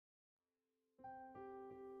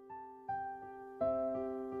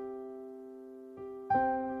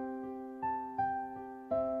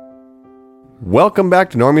Welcome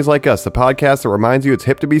back to Normies Like Us, the podcast that reminds you it's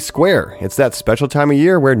hip to be square. It's that special time of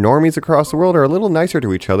year where normies across the world are a little nicer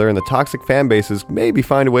to each other and the toxic fan bases maybe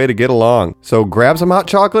find a way to get along. So grab some hot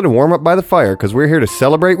chocolate and warm up by the fire because we're here to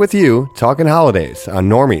celebrate with you, talking holidays on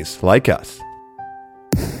Normies Like Us.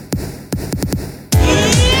 It's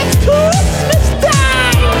Christmas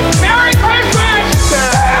time! Merry Christmas!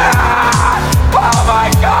 Oh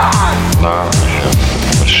my God! No,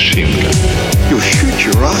 machine gun. You'll shoot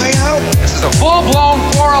your eye out? This is a full-blown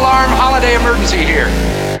four-alarm holiday emergency here.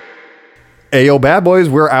 Ayo, bad boys,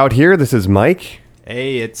 we're out here. This is Mike.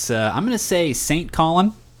 Hey, it's, I'm going to say St.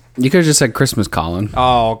 Colin. You could have just said Christmas Colin.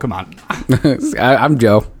 Oh, come on. I'm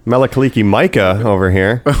Joe. Melakaliki Micah over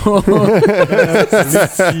here.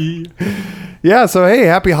 Yeah, so hey,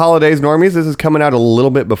 happy holidays, normies. This is coming out a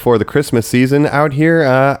little bit before the Christmas season out here.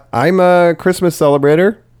 I'm a Christmas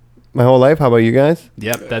celebrator my whole life. How about you guys?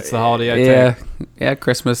 Yep, that's the holiday I take. Yeah,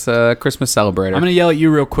 Christmas celebrator. I'm going to yell at you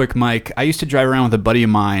real quick, Mike. I used to drive around with a buddy of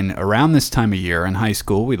mine around this time of year in high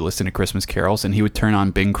school. We'd listen to Christmas carols, and he would turn on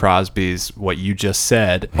Bing Crosby's What You Just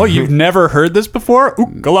Said. Oh, you've never heard this before?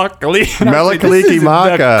 Melakaliki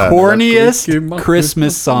Maka. The corniest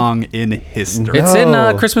Christmas song in history. It's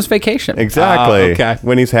in Christmas Vacation. Exactly. Okay.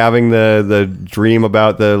 When he's having the dream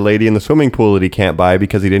about the lady in the swimming pool that he can't buy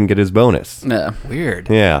because he didn't get his bonus. Yeah. Weird.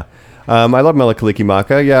 Yeah. I love Melakaliki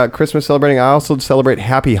Maka. Yeah, Christmas celebrating. I also celebrate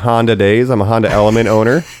Happy Honda Days. I'm a Honda Element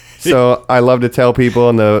owner. So I love to tell people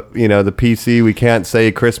in the PC we can't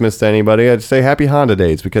say Christmas to anybody. I just say Happy Honda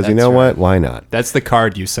Days because you know what? Why not? That's the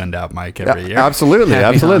card you send out, Mike, every year. Absolutely.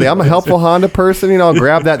 I'm a helpful Honda person. I'll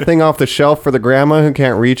grab that thing off the shelf for the grandma who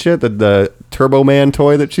can't reach it, the Turbo Man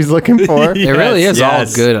toy that she's looking for. It really is all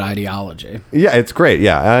yes. good ideology. Yeah, it's great.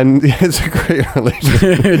 Yeah, and it's a great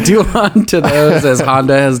relationship. Do unto those as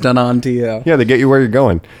Honda has done unto you. Yeah, they get you where you're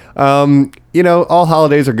going. All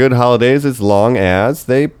holidays are good holidays as long as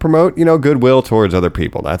they promote, goodwill towards other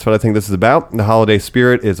people. That's what I think this is about. The holiday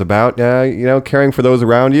spirit is about, caring for those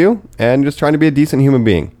around you and just trying to be a decent human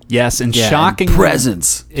being. Yes, and Yeah, shockingly...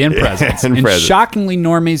 presents. In presents. and And presents. shockingly,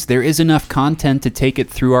 normies, there is enough content to take it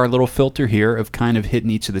through our little filter here of kind of hitting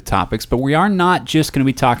each of the topics. But we are not just going to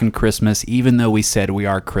be talking Christmas, even though we said we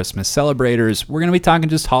are Christmas celebrators. We're going to be talking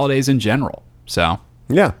just holidays in general. So...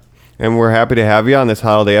 Yeah. And we're happy to have you on this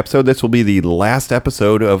holiday episode. This will be the last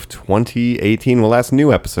episode of 2018. Well, last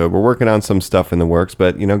new episode. We're working on some stuff in the works,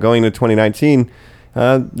 but, going to 2019,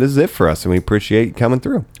 this is it for us, and we appreciate you coming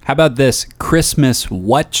through. How about this? Christmas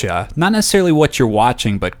whatcha? Not necessarily what you're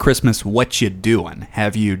watching, but Christmas what you doing?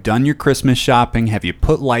 Have you done your Christmas shopping? Have you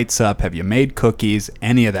put lights up? Have you made cookies?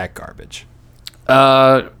 Any of that garbage?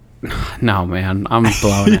 No, man. I'm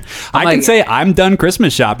blowing it. I can say I'm done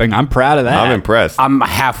Christmas shopping. I'm proud of that. I'm impressed. I'm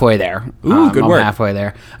halfway there. Ooh, good I'm work. halfway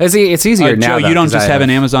there. It's easier now. Joe, though, you don't 'cause just I have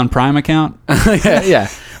an Amazon Prime account? yeah.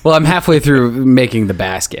 Well, I'm halfway through making the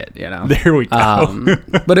basket, There we go.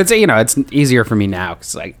 But it's easier for me now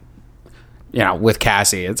because with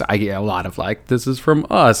Cassie, I get a lot of this is from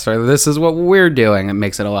us or this is what we're doing. It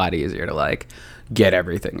makes it a lot easier to get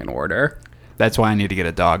everything in order. That's why I need to get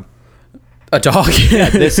a dog. A dog.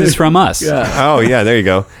 This is from us. Oh, yeah, there you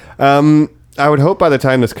go. I would hope by the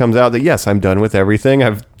time this comes out that, yes, I'm done with everything.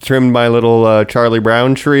 I've trimmed my little Charlie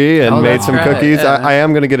Brown tree and made some cookies. Yeah. I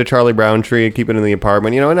am going to get a Charlie Brown tree and keep it in the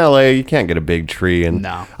apartment. In LA, you can't get a big tree. And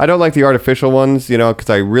No. I don't like the artificial ones, because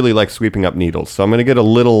I really like sweeping up needles. So I'm going to get a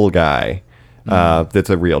little guy that's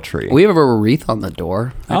a real tree. We have a wreath on the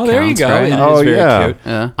door. Oh, there you counts, go. right? It is Oh, very yeah. cute.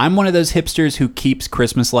 Yeah. I'm one of those hipsters who keeps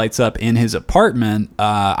Christmas lights up in his apartment.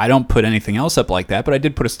 I don't put anything else up like that, but I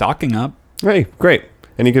did put a stocking up. Hey, great.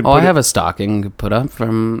 And you could Oh, put I have a stocking put up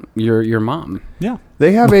from your mom. Yeah.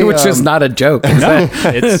 They have a... Which is not a joke. Is No, it?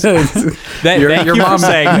 it's thank your you mom for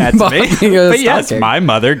saying that to bought me. me a But yes, stocking. my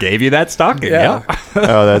mother gave you that stocking. Yeah.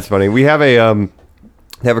 Oh, that's funny. We have a...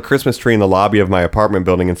 They have a Christmas tree in the lobby of my apartment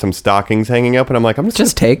building and some stockings hanging up. And I'm like,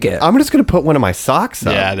 Just take it. I'm just going to put one of my socks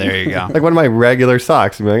up. Yeah, there you go. Like one of my regular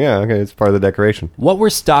socks. I'm like, yeah, okay, it's part of the decoration. What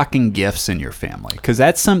were stocking gifts in your family? Because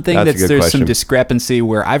that's something That's a good there's question. some discrepancy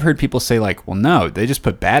where I've heard people say well, no, they just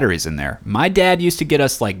put batteries in there. My dad used to get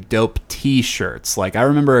us dope T-shirts. I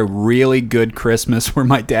remember a really good Christmas where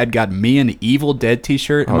my dad got me an Evil Dead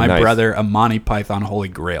T-shirt and Oh, my nice. brother a Monty Python Holy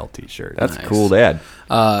Grail T-shirt. That's cool, Dad.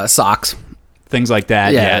 Socks. Things like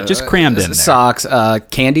that. Yeah, just crammed in there. Socks.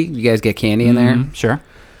 Candy. You guys get candy in there? Sure.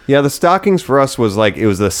 Yeah, the stockings for us was like, it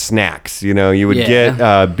was the snacks. You know, you would Yeah.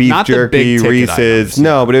 get beef Not the jerky, big-ticket Reese's. items.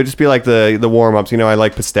 No, but it would just be like the warm-ups. You know, I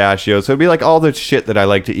like pistachios. So it'd be like all the shit that I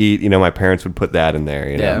like to eat. You know, my parents would put that in there.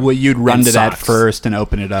 You know? Yeah. Well, you'd run And to that socks. first and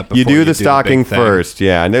open it up. You before do the stocking big thing. first,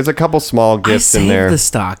 yeah. And there's a couple small I gifts in saved there. the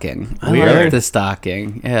stocking. I Weird. like the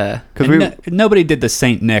stocking. Yeah. Because And we, nobody did the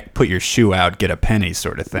Saint Nick, put your shoe out, get a penny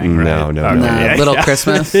sort of thing, right? No, no, Okay, no. Nah, Little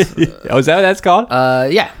Christmas. Oh, is that what that's called?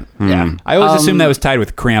 Yeah. Yeah. I always assumed that was tied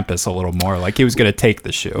with Krampus a little more, like he was going to take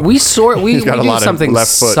the shoe. We we got a do lot of something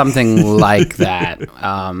left foot. something like that,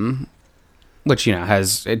 which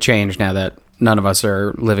has it changed now that none of us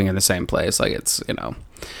are living in the same place. Like it's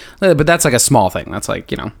but that's like a small thing. That's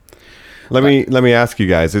like let me ask you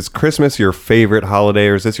guys: is Christmas your favorite holiday,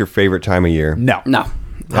 or is this your favorite time of year? no.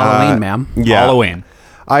 Halloween, ma'am. Yeah, Halloween.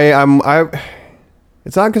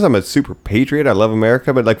 It's not because I'm a super patriot. I love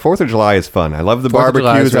America, but like 4th of July is fun. I love the 4th of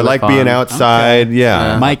July is barbecues. I really like fun. being outside.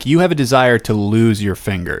 Yeah. Mike, you have a desire to lose your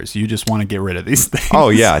fingers. You just want to get rid of these things. Oh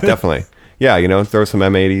yeah, definitely. Yeah, throw some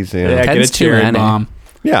M80s. You know. Yeah, get a Ted's too cherry many. bomb.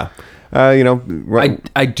 Yeah.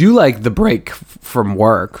 I do like the break from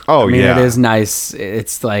work. Oh, I mean, yeah. it is nice.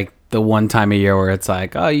 It's like the one time a year where it's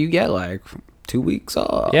like, oh, you get like 2 weeks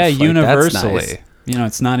off. Yeah, Like, that's universally. nice.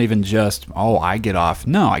 It's not even just, I get off.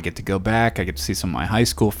 No, I get to go back. I get to see some of my high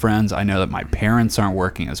school friends. I know that my parents aren't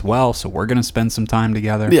working as well, so we're going to spend some time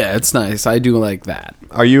together. Yeah, it's nice. I do like that.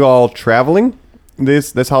 Are you all traveling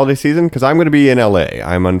this holiday season? Because I'm going to be in LA.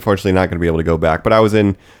 I'm unfortunately not going to be able to go back, but I was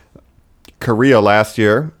in Korea last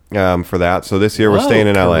year for that. So this year we're Whoa, staying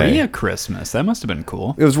in LA. Korea Christmas. That must have been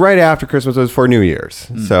cool. It was right after Christmas. It was for New Year's.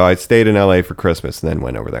 Hmm. So I stayed in LA for Christmas and then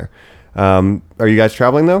went over there. Are you guys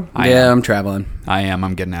traveling though? I'm traveling. I am.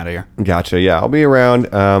 I'm getting out of here. Gotcha. Yeah, I'll be around.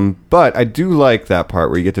 But I do like that part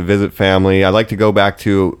where you get to visit family. I like to go back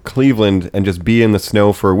to Cleveland and just be in the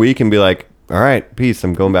snow for a week and be like, all right, peace.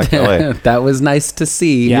 I'm going back to LA. That was nice to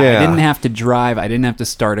see. Yeah, Yeah. I didn't have to drive. I didn't have to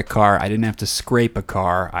start a car. I didn't have to scrape a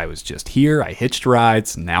car. I was just here. I hitched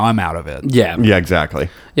rides. Now I'm out of it. Yeah. Yeah, exactly.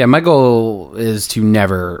 Yeah, my goal is to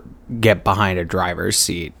never get behind a driver's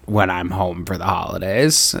seat when I'm home for the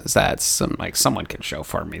holidays. That's someone can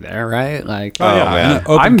chauffeur me there, right? Like, Oh, man. and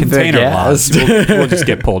open I'm the container laws. guest. We'll just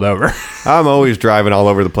get pulled over. I'm always driving all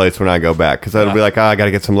over the place when I go back because I'll be like, I got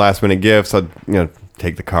to get some last minute gifts. I'll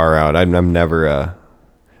take the car out. I'm never.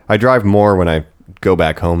 I drive more when I go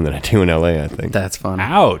back home than I do in LA. I think. that's fun.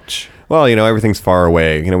 Ouch. Well, everything's far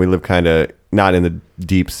away. We live kind of not in the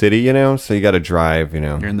deep city. So you got to drive. You're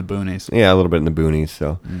in the boonies. Yeah, a little bit in the boonies.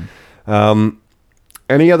 So,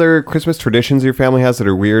 any other Christmas traditions your family has that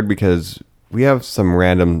are weird? Because we have some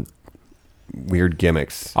random weird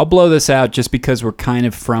gimmicks. I'll blow this out just because we're kind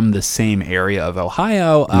of from the same area of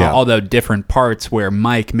Ohio, Yeah. although different parts where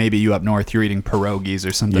Mike, maybe you up north, you're eating pierogies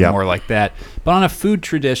or something Yep. more like that. But on a food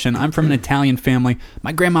tradition, I'm from an Italian family.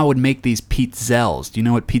 My grandma would make these pizzelles. Do you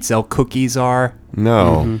know what pizzelle cookies are?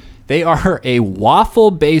 No. They are a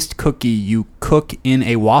waffle-based cookie you cook in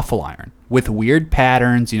a waffle iron with weird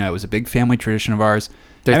patterns. It was a big family tradition of ours.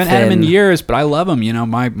 They're I haven't had them in thin. years, but I love them.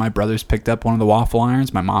 My brothers picked up one of the waffle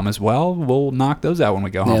irons. My mom as well. We'll knock those out when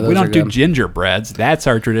we go home. those We are don't do good. gingerbreads. That's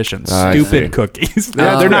our tradition. I see. Stupid cookies.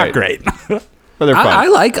 They're not great. But they're fun. I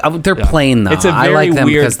like they're plain though. It's a I very like them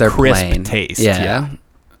weird, because they're crisp plain. taste, Yeah, yeah.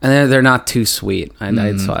 and they're not too sweet.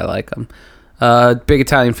 So I like them. Big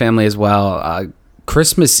Italian family as well.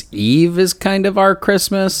 Christmas Eve is kind of our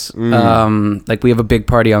Christmas. Like we have a big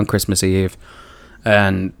party on Christmas Eve.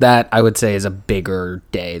 And that I would say is a bigger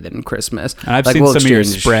day than Christmas. And I've Like, seen we'll some of your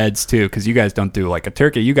exchange- spreads too, because you guys don't do like a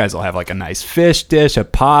turkey. You guys will have like a nice fish dish, a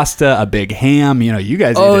pasta, a big ham. You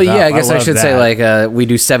guys. Oh eat it yeah, up. I guess I love should say that. like we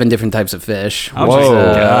do 7 different types of fish. Oh, which is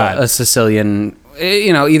Whoa. God. a Sicilian.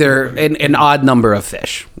 Either an odd number of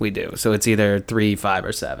fish we do. So it's either 3, 5,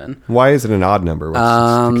 or 7. Why is it an odd number?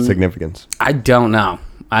 What's the significance? I don't know.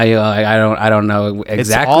 I don't know It's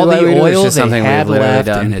exactly all why the we do it. It's oil just they something had we've literally left,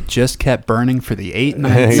 done. and it just kept burning for the 8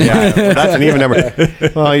 nights. Yeah, that's an even number.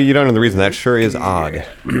 Well, you don't know the reason. That sure is odd.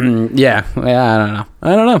 Yeah,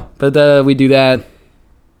 I don't know. But we do that,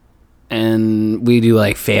 and we do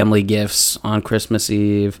like family gifts on Christmas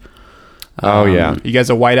Eve. Oh yeah. You guys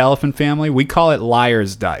a white elephant family? We call it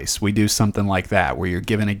liar's dice. We do something like that where you're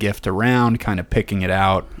giving a gift around, kind of picking it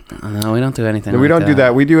out. No, we don't do anything. No, we like don't do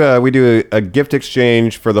that. We do a gift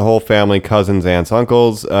exchange for the whole family, cousins, aunts,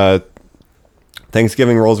 uncles.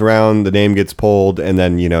 Thanksgiving rolls around, the name gets pulled, and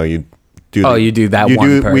then you do. You do that We one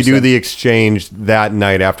do person. the exchange that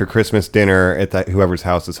night after Christmas dinner at whoever's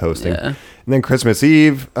house is hosting, Yeah. and then Christmas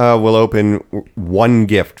Eve we'll open one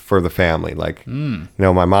gift for the family. Like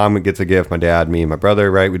my mom gets a gift, my dad, me, and my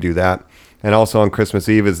brother. Right, we do that. And also on Christmas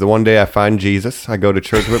Eve is the one day I find Jesus. I go to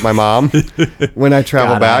church with my mom when I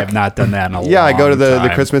travel God, back. I have not done that in a Yeah, I go to the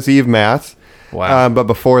time. Christmas Eve Mass. Wow. But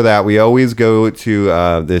before that, we always go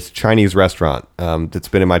to this Chinese restaurant that's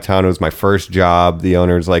been in my town. It was my first job. The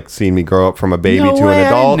owner's like seen me grow up from a baby No to way, an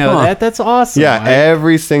adult. I didn't know that. That's awesome. Yeah,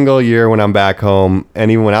 every single year when I'm back home, and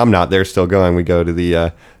even when I'm not there still going, we go to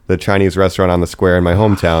the Chinese restaurant on the square in my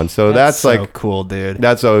hometown. So that's so like cool, dude.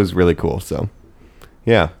 that's always really cool. So,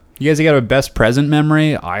 yeah. You guys got a best present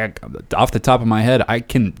memory? Off the top of my head, I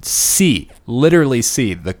can literally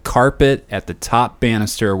see the carpet at the top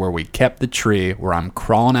banister where we kept the tree, where I'm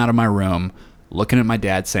crawling out of my room, looking at my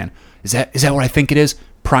dad saying, is that what I think it is?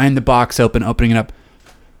 Prying the box open, opening it up.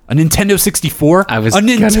 A Nintendo 64? I was a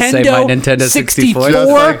gonna say my Nintendo 64.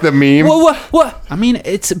 Just like the meme. What? I mean,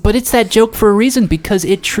 it's that joke for a reason, because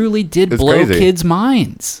it truly did It's blow crazy. kids'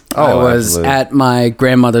 minds. I was absolutely. at my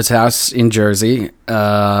grandmother's house in Jersey,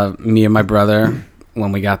 me and my brother,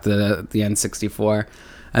 when we got the N64.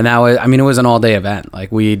 And that was, it was an all-day event. Like,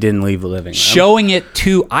 we didn't leave the living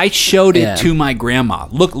room. I showed it Yeah. to my grandma.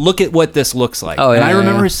 Look at what this looks like. Oh, and yeah, I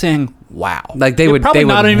remember yeah. her saying, wow. Like, they Yeah, would- probably they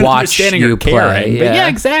would not even watch understanding you or caring, play, but yeah. yeah,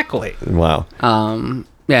 exactly. Wow.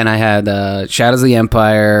 Yeah, and I had Shadows of the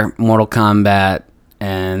Empire, Mortal Kombat,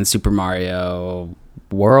 and Super Mario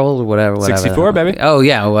World, whatever. 64, baby. Oh,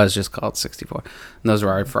 yeah, it was just called 64. And those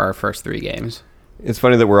were for our first 3 games. It's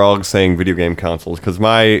funny that we're all saying video game consoles because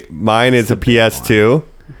mine is a PS2.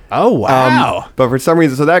 Oh, wow. But for some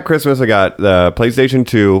reason, so that Christmas I got the PlayStation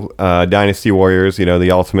 2 Dynasty Warriors,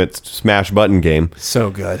 the ultimate smash button game.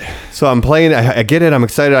 So good. So I'm playing, I get it, I'm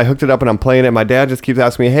excited, I hooked it up and I'm playing it. My dad just keeps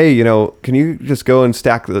asking me, hey, can you just go and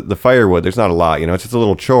stack the firewood? There's not a lot, it's just a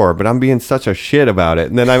little chore, but I'm being such a shit about it.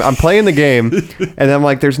 And then I'm playing the game and I'm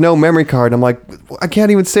like, there's no memory card. I'm like, I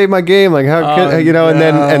can't even save my game. Like, how can, and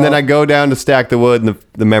then I go down to stack the wood and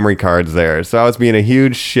the memory card's there. So I was being a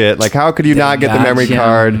huge shit. Like, how could you not get the memory Gotcha.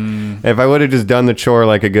 card? If I would have just done the chore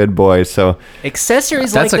like a good boy. So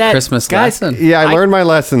Accessories That's like a that. Christmas guys, lesson. yeah, I learned my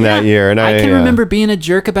lesson that year. And I can yeah. remember being a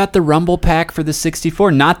jerk about the Rumble Pack for the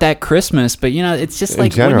 64. Not that Christmas, but it's just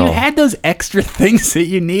like when general. you had those extra things that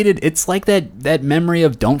you needed, it's like that memory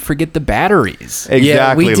of don't forget the batteries.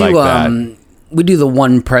 Exactly we do, like that. We do the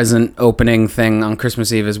one present opening thing on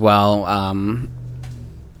Christmas Eve as well.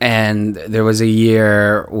 And there was a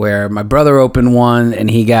year where my brother opened one and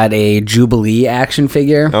he got a Jubilee action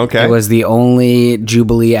figure. Okay. It was the only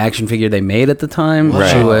Jubilee action figure they made at the time.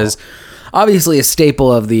 Right. She was obviously a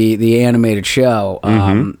staple of the animated show.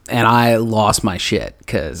 And I lost my shit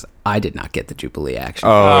because I did not get the Jubilee action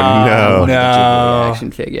figure. Oh, no. The Jubilee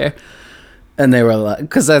action figure. And they were like,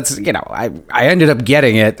 because that's, I ended up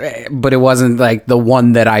getting it, but it wasn't like the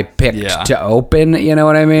one that I picked Yeah. to open. You know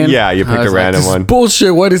what I mean? Yeah, you picked I was a random "This is one."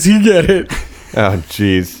 bullshit. Why does he get it? Oh,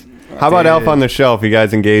 jeez. How about Elf on the Shelf? You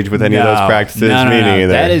guys engage with any of those practices? No. Me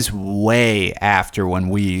neither. That is way after when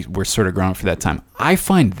we were sort of growing up for that time. I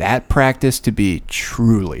find that practice to be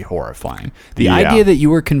truly horrifying. The Yeah. idea that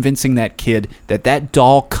you were convincing that kid that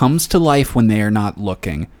doll comes to life when they are not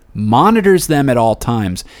looking, monitors them at all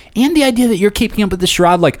times, and the idea that you're keeping up with the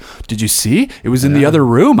charade, like, did you see? It was in the other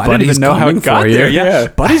room. I didn't Buddy's even know how coming it got for you. there. Yeah. Yeah.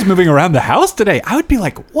 Buddy's moving around the house today. I would be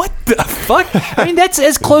like, what the fuck? I mean, that's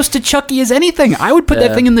as close to Chucky as anything. I would put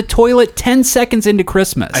that thing in the toilet 10 seconds into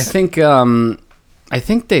Christmas. I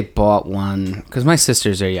think they bought one because my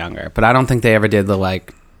sisters are younger, but I don't think they ever did the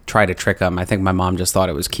try to trick them. I think my mom just thought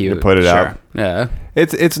it was cute. put it out. Yeah.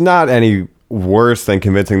 It's not any worse than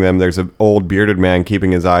convincing them there's an old bearded man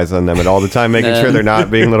keeping his eyes on them at all the time, making sure they're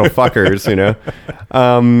not being little fuckers,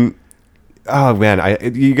 Oh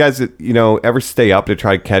man, you guys, ever stay up to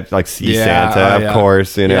try to catch see Santa? Of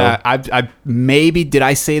course, Yeah, I maybe did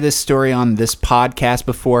I say this story on this podcast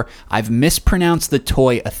before? I've mispronounced the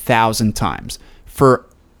toy 1,000 times.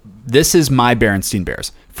 This is my Berenstein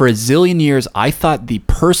Bears. For a zillion years, I thought the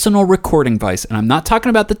personal recording device, and I'm not talking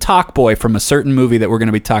about the Talk Boy from a certain movie that we're going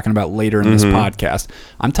to be talking about later in this podcast.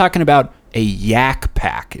 I'm talking about a Yak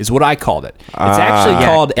Pack is what I called it. It's actually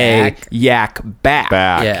called a Yak Back.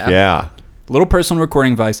 back. Yeah. Little personal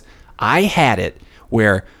recording device. I had it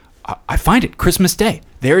where I find it Christmas Day.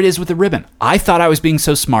 There it is with the ribbon. I thought I was being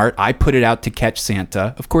so smart. I put it out to catch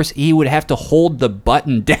Santa. Of course, he would have to hold the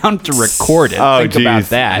button down to record it. Oh, Think about geez.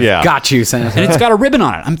 that. Yeah. Got you, Santa. And it's got a ribbon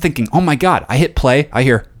on it. I'm thinking, oh my God. I hit play. I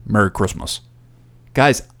hear, Merry Christmas.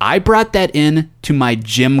 Guys, I brought that in to my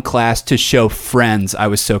gym class to show friends. I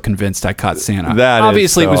was so convinced I caught Santa. That is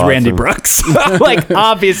obviously, so it was Randy awesome. Brooks. Like,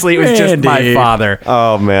 obviously, it was just my Randy. father.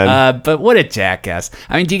 Oh, man. But what a jackass.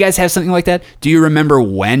 I mean, do you guys have something like that? Do you remember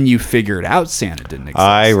when you figured out Santa didn't exist?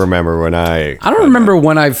 I remember when I don't remember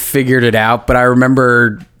when I figured it out, but I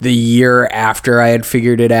remember the year after I had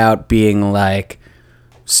figured it out being like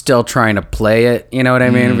still trying to play it. You know what I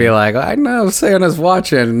mean? Be like, I know Santa's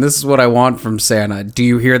watching, and this is what I want from Santa. Do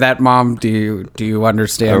you hear that, Mom? Do you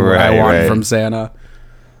understand what I Right, want right. from Santa?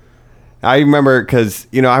 I remember because,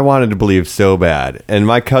 I wanted to believe so bad. And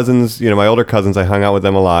my cousins, my older cousins, I hung out with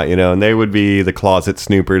them a lot, and they would be the closet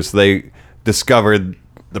snoopers. So they discovered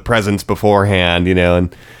the presents beforehand,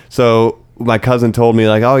 and so my cousin told me,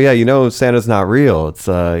 like, oh, yeah, Santa's not real. It's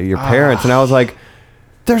your parents. And I was like,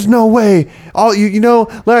 there's no way. All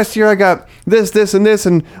last year I got this, and this,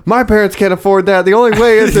 and my parents can't afford that. The only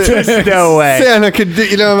way is that There's no way. Santa could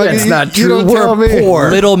do, That's not true. You don't We're tell me.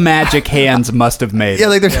 poor. Little magic hands must have made Yeah, it.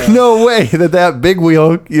 like there's no way that big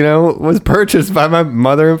wheel, was purchased by my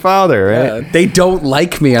mother and father, right? They don't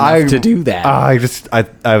like me enough to do that.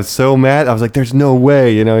 I was so mad. I was like, "There's no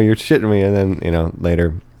way, you're shitting me." And then,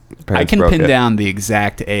 later, I parents can broke pin it. down the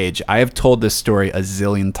exact age. I have told this story a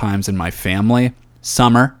zillion times in my family.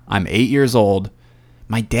 Summer, I'm 8 years old.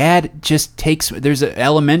 My dad just there's an the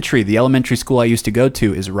elementary school I used to go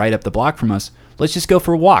to is right up the block from us. Let's just go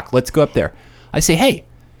for a walk. Let's go up there. I say, hey,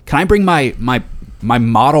 can I bring my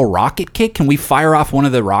model rocket kit? Can we fire off one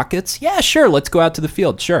of the rockets? Yeah, sure. Let's go out to the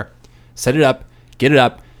field. Sure. Set it up, get it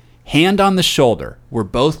up, hand on the shoulder. We're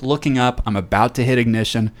both looking up. I'm about to hit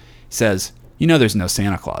ignition. He says, there's no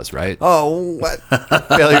Santa Claus, right? Oh, what?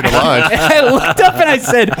 Failure to launch. I looked up and I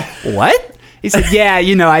said, what? He said, yeah,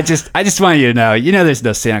 I just want you to know, there's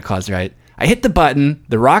no Santa Claus, right? I hit the button,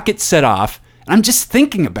 the rocket set off, and I'm just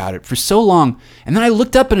thinking about it for so long. And then I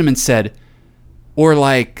looked up at him and said, or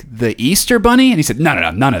like the Easter Bunny? And he said, no,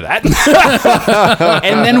 none of that.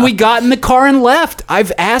 And then we got in the car and left.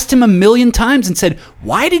 I've asked him a million times and said,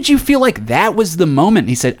 why did you feel like that was the moment? And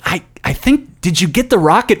he said, I think, did you get the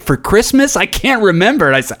rocket for Christmas? I can't remember.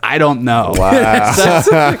 And I said, I don't know. Wow.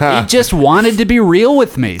 So he just wanted to be real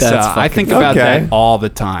with me. That's so I fucking think about okay. that all the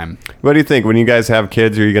time. What do you think? When you guys have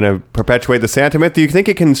kids, are you going to perpetuate the Santa myth? Do you think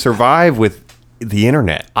it can survive with the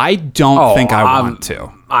internet? I don't think I want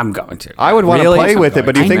to. I'm going to. I would want to Really? play with it,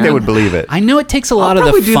 but do you I think they know. would believe it? I know it takes a lot of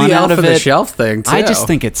probably the do fun the out elf of on the it. shelf thing, I too. just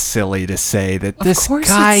think it's silly to say that this course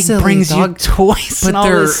guy it's silly, brings dog. you toys and But all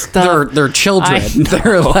they're this stuff. they're children. I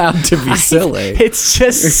They're allowed to be silly. It's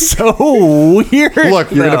just so weird.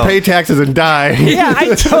 Look, you're going to though. pay taxes and die. Yeah,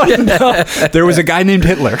 I don't know. There was a guy named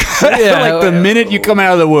Hitler. Like the minute you come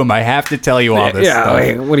out of the womb, I have to tell you all this Yeah, stuff.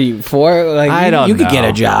 like, what are you for? Like, I don't You could get know.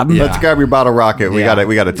 a job. Yeah. Let's grab your bottle rocket. We Yeah.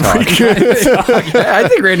 got to talk. I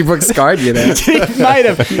think Randy Brooks scarred you there. He might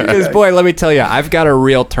have, because boy, let me tell you, I've got a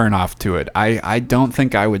real turn off to it. I don't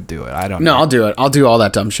think I would do it. I don't No, know. I'll do it. I'll do all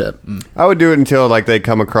that dumb shit. I would do it until they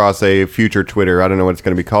come across a future Twitter. I don't know what it's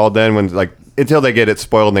going to be called then. When until they get it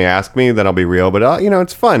spoiled and they ask me, then I'll be real. But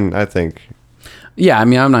it's fun. I think Yeah, I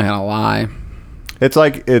mean, I'm not gonna lie. it's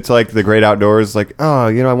like the great outdoors. Like, oh,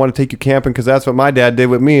 I want to take you camping because that's what my dad did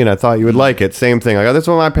with me, and I thought you would like it. Same thing. Like, oh, that's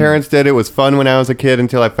what my parents did. It was fun when I was a kid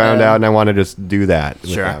until I found out, and I want to just do that.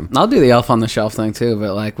 With Sure. them. I'll do the elf on the shelf thing too,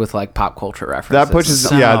 but with pop culture references. That pushes.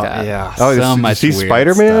 So- yeah. yeah, Oh, so did you much see weird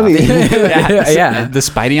Spider-Man? stuff. Yeah. The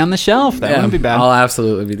Spidey on the shelf. That wouldn't be bad. I'll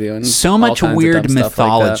absolutely be doing So all much kinds of weird dumb stuff like that.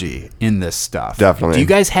 mythology in this stuff. Definitely. Do you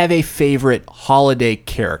guys have a favorite holiday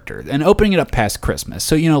character? And opening it up past Christmas.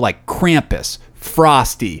 So, like Krampus,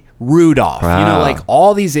 Frosty, Rudolph, Wow. like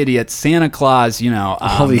all these idiots, Santa Claus,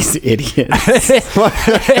 All these idiots.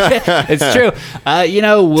 it's true.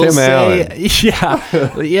 We'll Tim say,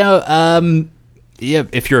 Allen. yeah,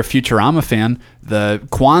 if you're a Futurama fan, the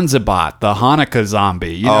Kwanzaa bot, the Hanukkah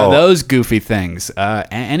zombie, Oh. those goofy things.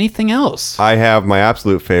 Anything else? I have my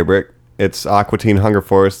absolute favorite. It's Aqua Teen Hunger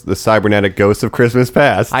Force, the cybernetic ghost of Christmas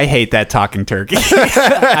Past. I hate that talking turkey.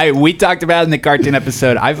 We talked about it in the cartoon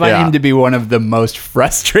episode. I find Yeah. him to be one of the most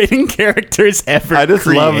frustrating characters ever. I just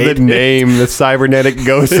love the created. name, the cybernetic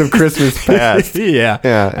ghost of Christmas Past. Yeah,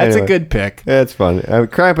 Yeah, that's anyway. a good pick. It's fun.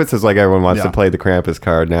 Krampus is like everyone wants Yeah. to play the Krampus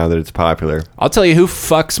card now that it's popular. I'll tell you who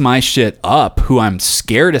fucks my shit up, who I'm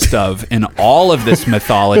scaredest of in all of this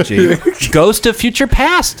mythology. Ghost of Future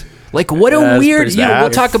Past. Like, what a That's weird... pretty we'll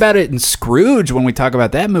bad. talk about it in Scrooge when we talk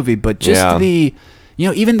about that movie, but just Yeah. the...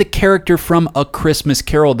 even the character from A Christmas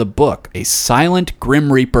Carol, the book, a silent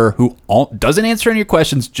Grim Reaper who doesn't answer any of your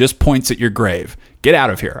questions, just points at your grave. Get out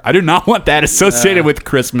of here. I do not want that associated with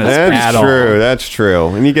Christmas at all. That's true.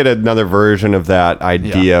 And you get another version of that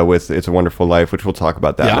idea with It's a Wonderful Life, which we'll talk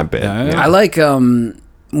about that in a bit. Yeah. I like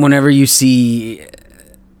whenever you see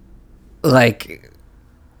like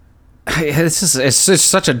it's just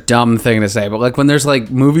such a dumb thing to say, but like when there's like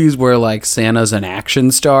movies where like Santa's an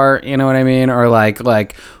action star, you know what I mean, or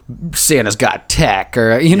like Santa's got tech,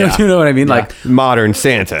 or you know what I mean, like Modern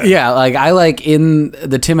Santa. yeah, like I like in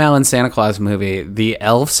the Tim Allen Santa Claus movie, the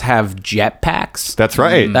elves have jetpacks. That's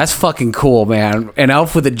right. That's fucking cool, man. An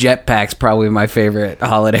elf with a jetpack's probably my favorite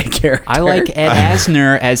holiday character. I like Ed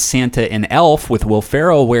Asner as Santa in Elf with Will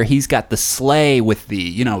Ferrell, where he's got the sleigh with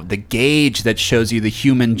the the gauge that shows you the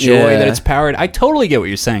human joy that it's powered. I totally get what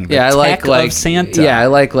you're saying. The I like of Santa. Yeah, I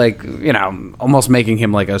like almost making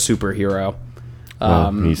him like a superhero.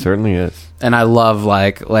 Well, he certainly is. And I love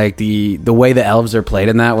like the way the elves are played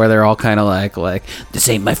in that, where they're all kind of like this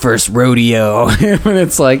ain't my first rodeo, and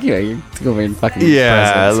it's like you're going fucking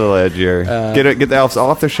Yeah, presents. a little edgier. Get the elves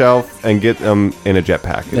off the shelf and get them in a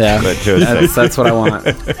jetpack. Yeah, that's what I want.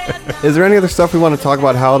 Is there any other stuff we want to talk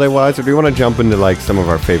about holiday-wise, or do we want to jump into like some of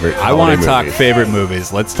our favorite I want to talk movies? favorite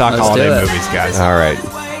movies. Let's talk Let's holiday do it. movies, guys. All right.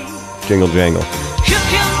 Jingle jangle. Hip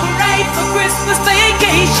hip hooray for Christmas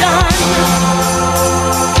vacation.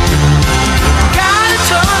 Got a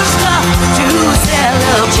ton of stuff to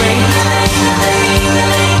celebrate.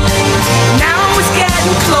 Now it's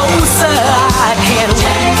getting closer, I can't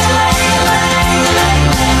wait.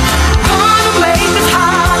 Gonna make this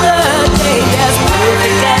holiday as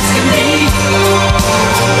perfect as can be.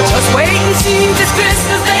 Just wait and see this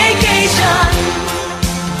Christmas vacation.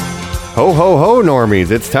 Ho, ho, ho,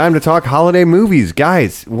 normies. It's time to talk holiday movies.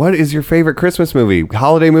 Guys, what is your favorite Christmas movie?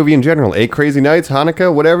 Holiday movie in general. 8 Crazy Nights,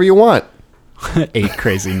 Hanukkah, whatever you want. 8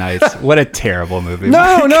 Crazy Nights. What a terrible movie. No.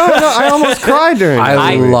 I almost cried during that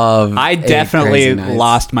I movie. love. I 8 definitely Crazy Nights.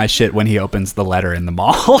 lost my shit when he opens the letter in the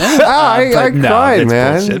mall. I But no, cried, that's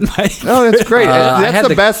man. bullshit. No, that's great. I That's had the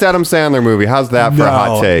the- best Adam Sandler movie. How's that for a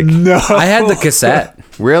hot take? No. I had the cassette.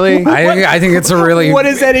 Really? I think it's a really. What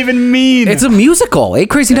does that even mean? It's a musical. 8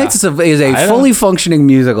 Crazy Nights is a don't- fully functioning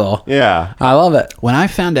musical. Yeah. I love it. When I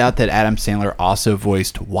found out that Adam Sandler also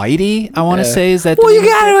voiced Whitey, I want to say, is that Well, the you name?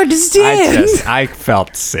 gotta understand. I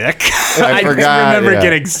felt sick. I I forgot, remember yeah.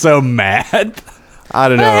 getting so mad. I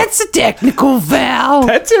don't know. That's a technical foul.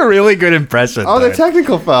 That's a really good impression. Oh, the dude.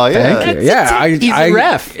 technical file, yeah. Thank you. Yeah, He's a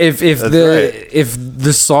ref. If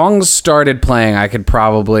the songs started playing, I could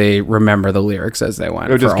probably remember the lyrics as they went.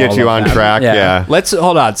 It would just for get all you of on them. track, yeah. Let's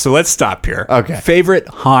hold on. So let's stop here. Okay. Favorite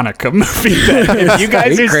Hanukkah movie. Then? If you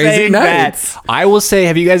guys are Crazy saying Nights. that, I will say,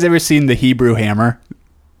 have you guys ever seen The Hebrew Hammer?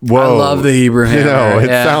 Whoa. I love the Hebrew Hammer. You know, it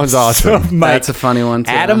Yeah. sounds awesome. That's a funny one, too.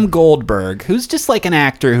 Adam Goldberg, who's just like an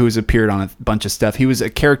actor who's appeared on a bunch of stuff. He was a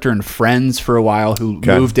character in Friends for a while who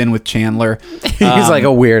Okay. moved in with Chandler. He's like a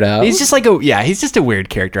weirdo. He's just like he's just a weird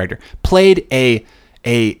character actor. Played a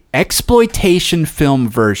exploitation film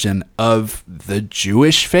version of the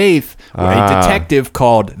Jewish faith, where a detective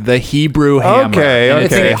called the Hebrew Hammer. Okay, And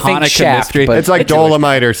it's okay. a Think Hanukkah Shaft, mystery. but- It's like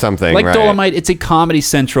Dolomite or something, like right? Dolomite. It's a Comedy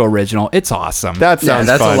Central original. It's awesome. That yeah, sounds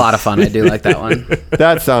that's fun. a lot of fun. I do like that one.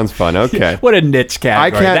 That sounds fun. Okay. what a niche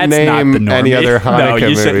category. I can't That's not name the any normie. other No,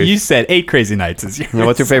 Hanukkah movies. you said 8 Crazy Nights is yours. Now,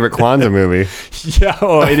 what's your favorite Kwanzaa movie?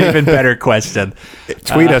 Yo, an even better question.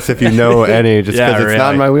 Tweet us if you know any, just because it's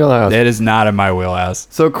not in my wheelhouse. It is not in my wheelhouse.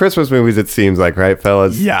 So Christmas movies, it seems like, right,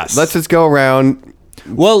 fellas? Yes. Let's just go around.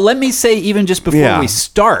 Well, let me say, even just before Yeah. we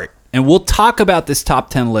start, and we'll talk about this top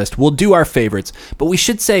 10 list. We'll do our favorites, but we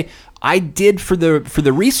should say I did for the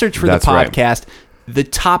research for That's the right. podcast the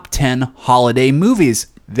top 10 holiday movies.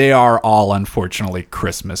 They are all unfortunately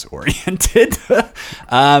Christmas oriented.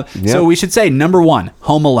 So we should say number 1,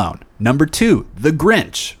 Home Alone. Number 2, The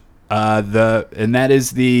Grinch. And that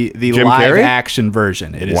is the Jim live Carrey? action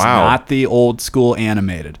version. It is Wow. not the old school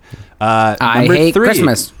animated. I Number hate 3,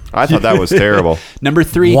 Christmas. I thought that was terrible. Number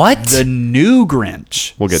 3, What? The new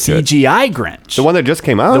Grinch. We'll get to it. CGI Grinch. The one that just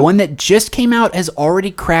came out? The one that just came out has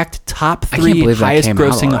already cracked top can't 3 believe that highest came out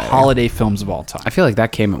grossing already. holiday films of all time. I feel like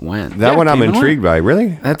that came and went. that yeah, one I'm came and intrigued by.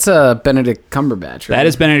 Really? That's Benedict Cumberbatch. Right? That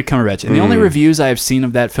is Benedict Cumberbatch. And the Hmm. only reviews I have seen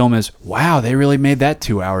of that film is, wow, they really made that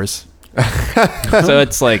 2 hours. So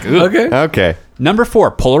it's like, ooh. Okay. Number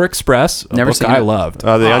 4, Polar Express, a Never book seen I it. loved.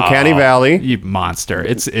 The Uncanny Valley. You monster.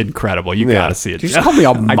 It's incredible. You Yeah. gotta see it. Did you just call me a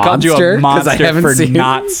I called you monster? a 'Cause I monster haven't for seen it.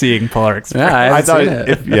 not seeing Polar Express. Yeah, I I haven't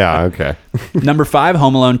thought, seen it. yeah, okay. Number 5,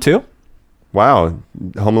 Home Alone 2. Wow.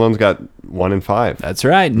 Home Alone's got 1 and 5. That's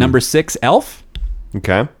right. Number 6, Elf.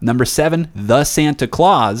 Okay. Number 7, The Santa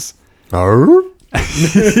Claus. Arr?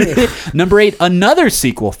 Number 8, another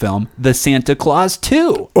sequel film, The Santa Claus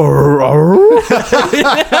 2.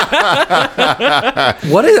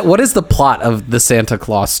 What is the plot of the Santa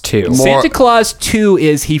Claus 2? Santa Claus 2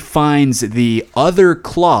 is he finds the other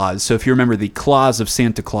clause. So if you remember, the clause of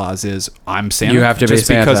Santa Claus is, I'm Santa. You have to be just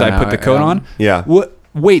Santa because I now, put the coat yeah. on. Yeah. What?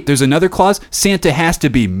 Wait, there's another clause? Santa has to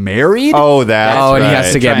be married? Oh, that's Oh, and he right.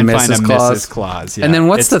 has to get Try and find a Mrs. Claus. Mrs. Claus. Yeah, And then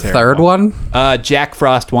what's it's the third terrible. one? Jack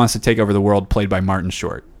Frost wants to take over the world, played by Martin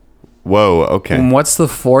Short. Whoa, okay. And what's the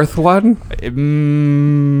fourth one?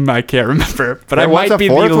 I can't remember, but I Wait, what's might the be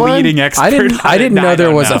the fourth one? leading expert. I didn't know there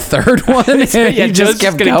was a a third one. yeah, He just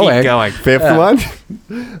kept gonna going. keep going. Fifth one?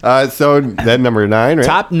 So then number 9, right?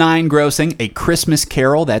 Top 9 grossing, A Christmas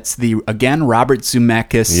Carol. That's again, Robert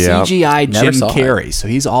Zemeckis, Yep. CGI Never Jim saw it. Carrey. So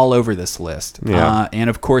he's all over this list. Yeah. And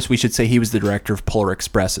of course, we should say he was the director of Polar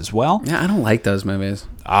Express as well. Yeah, I don't like those movies.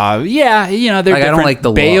 Yeah, they're Like, I don't different. like the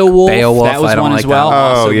look. Beowulf, Beowulf, that was I don't one like as well. that one.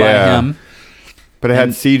 Also Oh, by yeah. him. But it had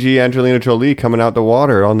CG Angelina Jolie coming out the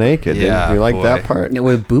water all naked. Yeah, You like boy. that part?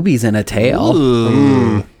 With boobies and a tail.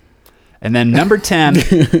 Ooh. And then number 10,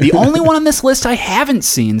 the only one on this list I haven't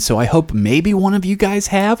seen, so I hope maybe one of you guys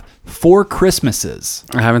have, 4 Christmases.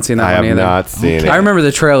 I haven't seen that I one have either. not seen it. I remember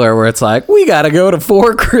the trailer where it's like, we gotta go to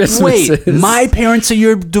 4 Christmases. Wait, my parents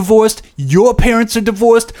are divorced, your parents are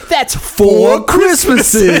divorced, that's 4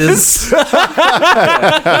 Christmases.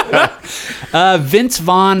 Vince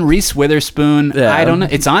Vaughn, Reese Witherspoon, Yeah. I don't know.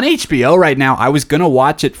 It's on HBO right now. I was going to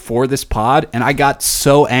watch it for this pod, and I got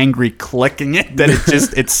so angry clicking it that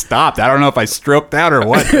it stopped. I don't know if I stroked out or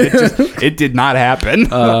what. It did not happen.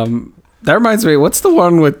 That reminds me, what's the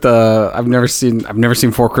one with I've never seen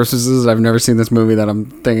 4 Christmases. I've never seen this movie that I'm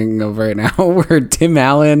thinking of right now where Tim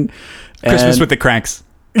Allen Christmas and- with the Cranks.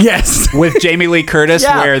 Yes. With Jamie Lee Curtis,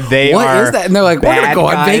 Yeah. where they What are is that? And they're like, we're gonna bad go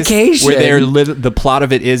on guys, vacation. Where the plot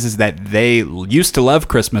of it is that they used to love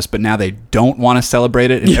Christmas, but now they don't want to celebrate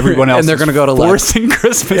it, and everyone else And they're is gonna go to, like- forcing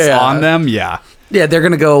Christmas Yeah. on them. Yeah, Yeah, they're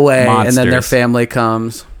gonna go away and then their Monsters. family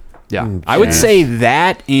comes. yeah. I would say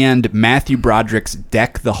that and Matthew Broderick's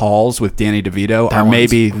Deck the Halls with Danny DeVito are one's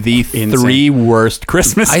maybe the insane. 3 worst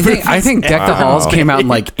Christmas I think Deck the Halls came out in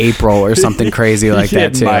like April or something crazy like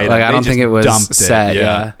that It too. might have. Like I They don't just think it was dumped it, set. yeah.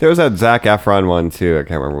 Yeah. There was that Zac Efron one too. I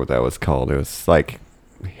can't remember what that was called. It was like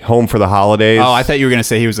Home for the Holidays. Oh, I thought you were going to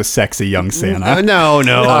say he was a sexy young Santa. No.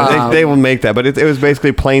 They will make that. But it was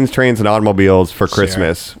basically planes, trains, and automobiles for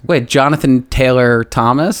Christmas. Wait, Jonathan Taylor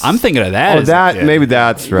Thomas? I'm thinking of that. Oh, as a that kid. maybe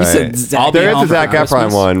that's right. said Zac- I'll be There is home a for Zac Christmas.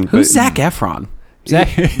 Efron one. Who's but- Zac Efron? Zach-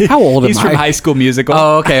 How old am He's I? from High School Musical.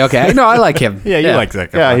 Oh, okay. No, I like him. Yeah, you like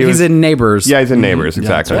Zac Efron. Yeah, he He's was. in Neighbors. Yeah, he's in Neighbors.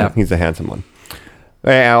 Exactly. right. He's a handsome one.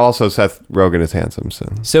 And also, Seth Rogen is handsome.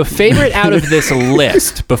 So favorite out of this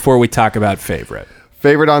list before we talk about favorite.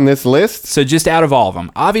 Favorite on this list? So just out of all of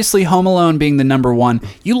them, obviously Home Alone being the number 1.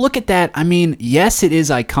 You look at that, I mean, yes, it is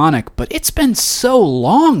iconic, but it's been so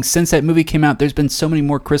long since that movie came out. There's been so many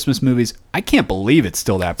more Christmas movies. I can't believe it's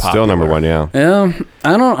still that popular. Still number 1. Yeah. Yeah,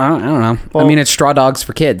 I don't know. I mean, it's Straw Dogs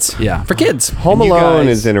for kids. Yeah. For kids. Home And you Alone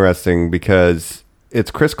guys- is interesting because it's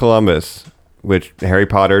Chris Columbus, which Harry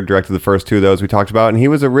Potter directed the first 2 of those we talked about, and he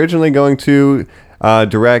was originally going to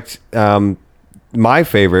direct my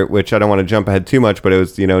favorite, which I don't want to jump ahead too much, but it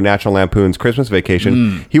was National Lampoon's Christmas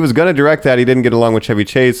Vacation. He was going to direct that. He didn't get along with Chevy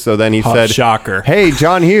Chase, so then he said, shocker. "Hey,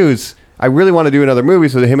 John Hughes, I really want to do another movie."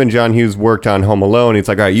 So him and John Hughes worked on Home Alone. He's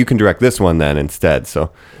like, "All right, you can direct this one then instead."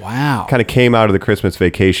 So Wow. kind of came out of the Christmas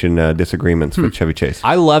Vacation disagreements with Chevy Chase.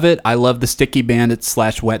 I love it. I love the Sticky Bandits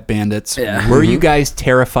 / Wet Bandits. Yeah. Were you guys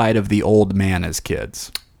terrified of the old man as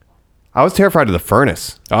kids? I was terrified of the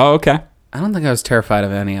furnace. Oh, okay. I don't think I was terrified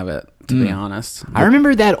of any of it, to be honest. I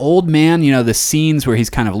remember that old man, the scenes where he's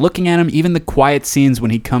kind of looking at him, even the quiet scenes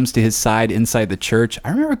when he comes to his side inside the church. I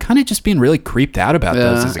remember kind of just being really creeped out about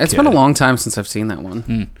those as a It's kid. been a long time since I've seen that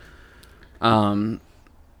one.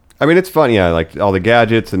 I mean, it's fun, yeah, like all the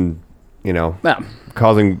gadgets and, Yeah.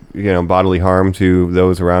 causing, bodily harm to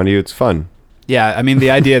those around you. It's fun. Yeah, I mean,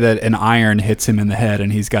 the idea that an iron hits him in the head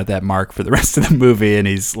and he's got that mark for the rest of the movie and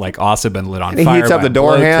he's like also been lit on He fire. heats up by the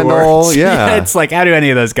door blowtorch. handle, yeah. It's like, how do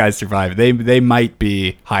any of those guys survive? They might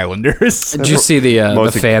be Highlanders. Did you see the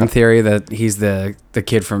Most fan theory that he's the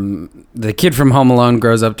kid from Home Alone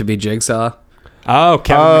grows up to be Jigsaw? Oh,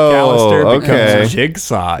 Kevin Oh, McAllister okay. becomes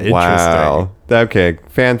Jigsaw. Interesting. Wow. Okay,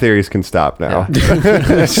 fan theories can stop now. I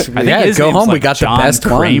think Yeah, his go name's home, we like got the John best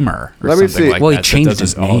one. Kramer or Let me something see. like Well, he that. changed That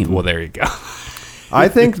does his name. well, there you go. I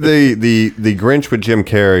think the Grinch with Jim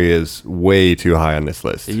Carrey is way too high on this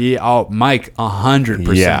list. Yeah, oh, Mike,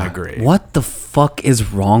 100% Yeah. agree. What the fuck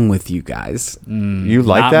is wrong with you guys? You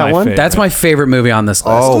like Not that my one? favorite. That's my favorite movie on this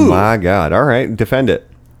list. Oh my god! All right, defend it.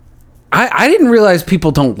 I didn't realize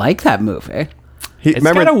people don't like that movie. He, It's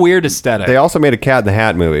got a weird aesthetic. they also made a Cat in the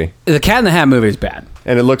Hat movie, The Cat in the Hat movie is bad.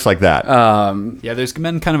 and it looks like that. Yeah, there's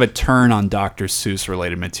been kind of a turn on Dr. Seuss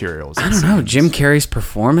related materials. I don't know. Jim Carrey's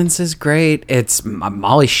performance is great. It's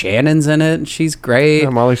Molly Shannon's in it. And she's great. Yeah,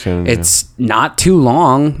 Molly Shannon, It's not too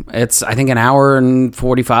long. It's I think an hour and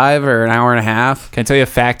 45 or an hour and a half. Can I tell you a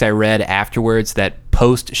fact I read afterwards that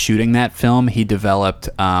post shooting that film, he developed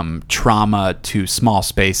trauma to small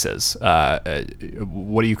spaces.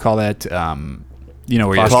 What do you call that? You know,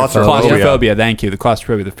 where you're claustrophobia. Thank you. The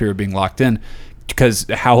claustrophobia, the fear of being locked in. Because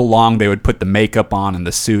how long they would put the makeup on and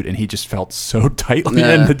the suit, and he just felt so tightly in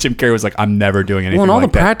that Jim Carrey was like, I'm never doing anything Well, and all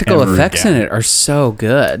like the that practical ever effects again. in it are so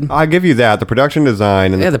good. I give you that. The production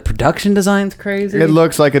design and Yeah, the production design's crazy. it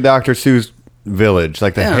looks like a Dr. Seuss village,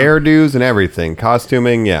 like the hairdos and everything,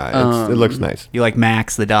 costuming. Yeah, it looks nice. You like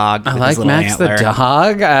Max the dog? I with his like little Max antler? the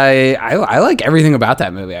dog. I like everything about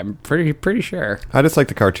that movie. I'm pretty sure. I just like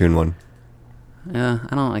the cartoon one. Yeah,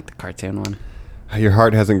 I don't like the cartoon one. Your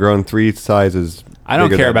heart hasn't grown 3 sizes. I don't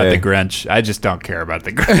bigger care that about day. the Grinch. I just don't care about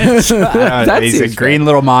the Grinch. That He's a seems green fair.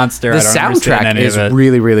 little monster. The I don't understand soundtrack any is of it.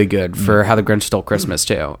 really, really good for How the Grinch Stole Christmas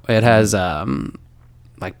too. It has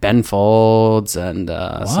like Ben Folds and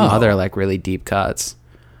some other like really deep cuts.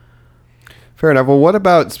 Fair enough. Well, what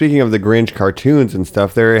about, speaking of the Grinch cartoons and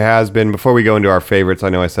stuff, there has been, before we go into our favorites, I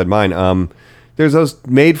know I said mine, there's those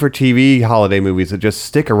made-for-TV holiday movies that just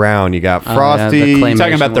stick around. You got yeah, Frosty, the You're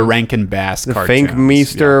talking about the ones. Rankin Bass the cartoons.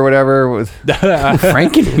 Fankmeester or whatever.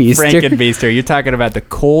 Frankenmeester. Frankenbeaster. You're talking about the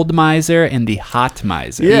Cold Miser and the Hot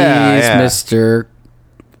Miser. Yeah. He's Mr.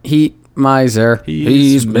 Heat Miser.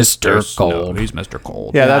 He's Mr. Cold. He's Mr.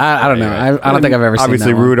 Cold. Yeah, that's, I don't know. I don't think I've ever seen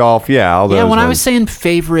obviously that one. Rudolph. Yeah, all those Yeah, when I ones. was saying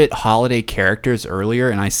favorite holiday characters earlier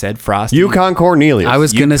and I said Frosty. Yukon Cornelius. I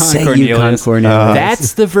was going to Yukon say Cornelius. Yukon Cornelius.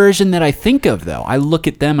 That's the version that I think of, though. I look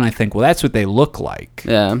at them and I think, well, that's what they look like.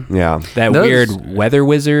 Yeah. Yeah. That Those- weird weather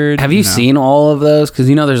wizard. Have you No. seen all of those? Because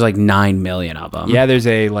there's like 9 million of them. Yeah, there's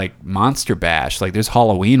a like Monster Bash. Like there's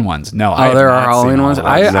Halloween ones. No, I Oh, have there not are Halloween seen ones. all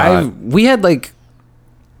of those. We had like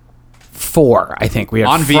 4. I think we had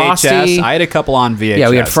on Frosty. VHS. I had a couple on VHS. Yeah,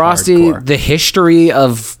 we had Frosty. hardcore. The history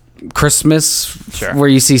of Christmas, Sure. where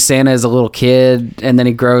you see Santa as a little kid and then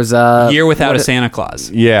he grows up. Year Without What a it- Santa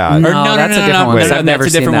Claus. Yeah. No, Or that's a different one. No, I've that's never a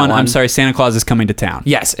different seen that one. I'm one. sorry, Santa Claus is Coming to Town.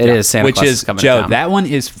 Yes, it is Santa Which Claus is coming to Joe. town. That one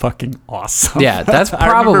is fucking awesome. Yeah, that's I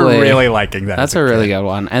remember probably really liking that. That's as a really kid. good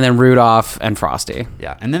one. And then Rudolph and Frosty.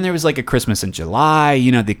 Yeah, and then there was like a Christmas in July.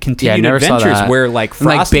 You know, the Yeah, I continued never saw adventures that. where like And,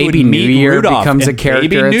 like, Frosty Baby would New meet Year Rudolph becomes a and character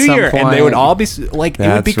Baby at New some Year, and they would point. all be like it would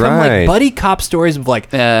That's become right. like buddy cop stories of like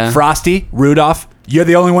Yeah. Frosty, Rudolph. You're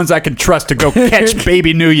the only ones I can trust to go catch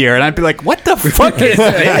Baby New Year, and I'd be like, "What the fuck is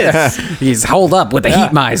this?" He's holed up with the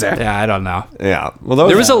heat miser. Yeah, I don't know. Yeah. Well, those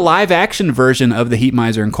There was a live action version of the Heat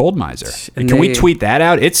Miser and Cold Miser. And Can we they- tweet that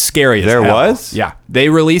out? It's scary as There hell. was? Yeah. They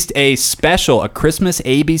released a special, a Christmas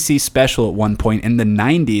ABC special at one point in the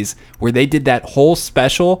 90s where they did that whole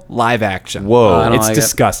special live action. Whoa. I don't It's like it.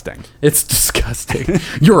 disgusting. It's disgusting.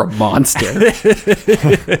 You're a monster.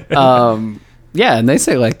 Yeah, and they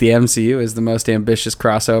say like the MCU is the most ambitious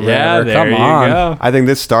crossover Yeah, ever. there Come you on. go. I think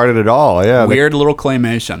this started it all. Yeah. Weird little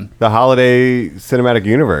claymation. The holiday cinematic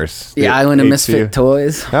universe. The Island of HCU. Misfit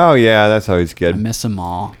Toys. Oh, yeah. That's always I good. miss them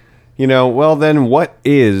all. You know, well, then what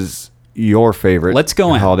is your favorite Let's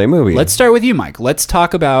go in. holiday movie? Let's start with you, Mike. Let's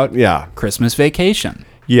talk about Yeah. Christmas Vacation.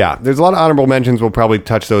 Yeah, there's a lot of honorable mentions. We'll probably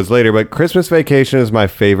touch those later, but Christmas Vacation is my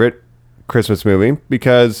favorite Christmas movie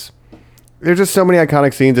because there's just so many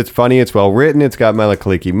iconic scenes. It's funny, it's well written, it's got Mela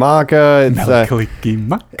Kalikimaka.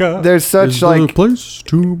 It's there's such like place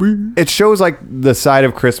to be. it shows like the side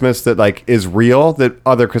of Christmas that like is real that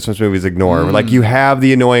other Christmas movies ignore. Like you have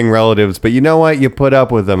the annoying relatives, but you know what? You put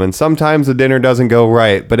up with them, and sometimes the dinner doesn't go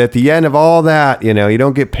right. But at the end of all that, you know, you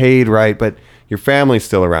don't get paid right, but your family's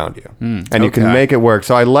still around you, and you can okay. make it work.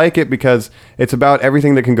 So I like it because it's about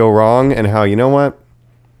everything that can go wrong and how, you know what,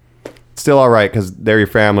 it's still all right because they're your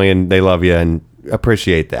family and they love you and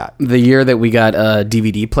appreciate that. The year that we got a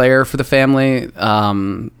DVD player for the family,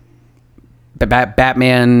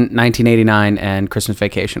 Batman 1989 and Christmas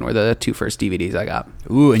Vacation were the 2 first DVDs I got.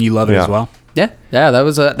 Ooh, and you love it Yeah. as well. Yeah,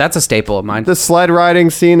 that's a staple of mine. The sled riding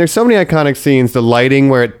scene, there's so many iconic scenes. The lighting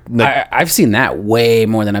where it, like, I've seen that way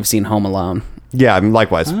more than I've seen Home Alone. Yeah, I mean,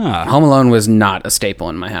 likewise. Home Alone was not a staple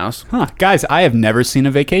in my house. Huh. Guys, I have never seen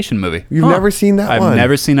a vacation movie. You've never seen that I've one?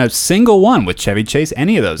 never seen a single one with Chevy Chase,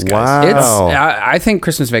 any of those guys. Wow. I think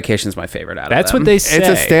Christmas Vacation is my favorite out of That's them. what they say. It's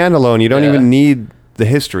a standalone. You don't even need the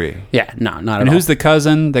history. Yeah, no, not at And all. who's the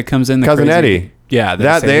cousin that comes in? The Cousin crazy- Eddie. Yeah, they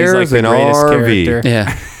That say he's there's the an greatest RV. character.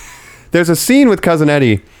 Yeah. There's a scene with Cousin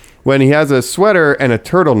Eddie when he has a sweater and a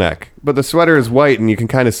turtleneck, but the sweater is white and you can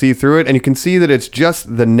kind of see through it, and you can see that it's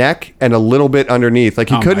just the neck and a little bit underneath. Like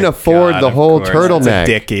he Oh couldn't my afford God, the of whole course. turtleneck. It's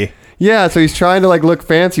a dickie. Yeah, so he's trying to like look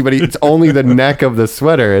fancy, but it's only the neck of the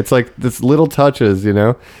sweater. It's like this little touches, you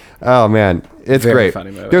know? Oh man, it's Very great.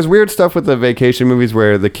 funny movie. There's weird stuff with the vacation movies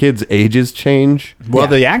where the kids' ages change. Well,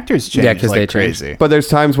 the actors change Yeah, 'cause like they change. crazy. But there's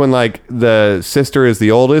times when like the sister is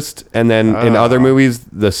the oldest, and then in other movies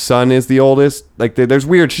the son is the oldest. Like there's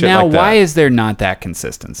weird shit Now, like that. why is there not that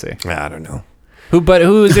consistency? I don't know.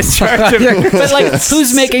 Who is in charge of? But like,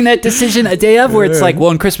 who's making that decision a day of? Where it's like,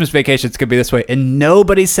 well, in Christmas Vacation, it's gonna be this way, and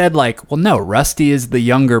nobody said like, well, no, Rusty is the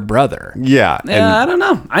younger brother. Yeah, Yeah, I don't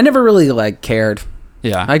know. I never really like cared.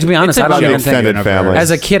 Yeah, Like, to be honest, It's I don't about even the think extended family. as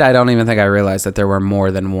a kid, I don't even think I realized that there were more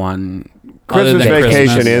than one. Other Christmas than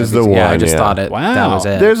Vacation Christmas. is the one. Yeah, I just thought that Wow. was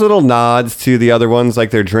it. There's little nods to the other ones, like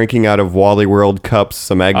they're drinking out of Wally World cups,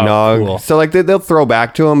 some eggnog. cool. So like they'll throw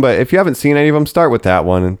back to them. But if you haven't seen any of them, start with that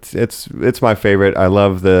one. It's my favorite. I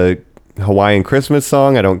love the Hawaiian Christmas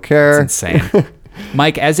song. I don't care. It's insane.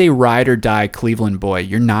 Mike, as a ride or die Cleveland boy,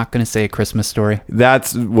 you're not going to say a Christmas story.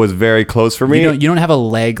 That was very close for me. You don't have a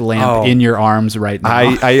leg lamp Oh. in your arms right now.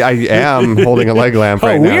 I am holding a leg lamp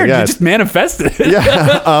right now. Weird. You Yes. just manifested it.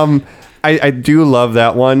 Yeah. I do love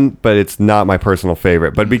that one, but it's not my personal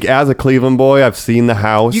favorite. But as a Cleveland boy, I've seen The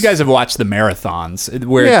House. You guys have watched the marathons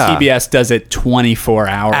where Yeah. TBS does it 24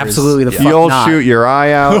 hours. Absolutely the fuck You'll not. shoot your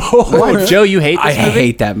eye out. Oh, Joe, you hate I this movie?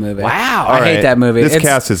 hate that movie. Wow. I All hate right. that movie. This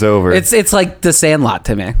cast is over. It's like The Sandlot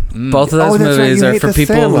to me. Both of those Oh, that's right, movies you are hate for The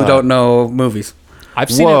people Sandlot. who don't know movies. I've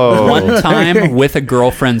seen Whoa. it one time with a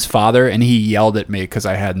girlfriend's father, and he yelled at me because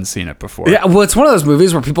I hadn't seen it before. Yeah, well, it's one of those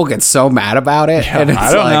movies where people get so mad about it, and it's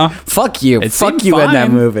I don't like, know. fuck you, It fuck seemed you in that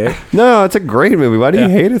fine. movie, No, it's a great movie. Why do you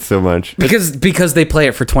hate it so much? because they play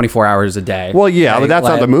it for 24 hours a day. Well, yeah, but that's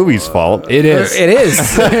not Like- the movie's fault. It is. It is.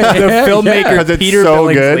 The filmmaker 'Cause it's Peter so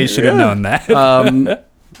Billingsley good. should have known that.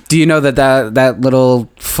 Do you know that little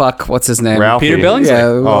fuck? What's his name? Ralphie. Peter Billingsley. Yeah,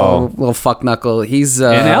 Oh. little fuck knuckle. He's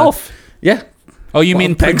An elf. Yeah. Oh, you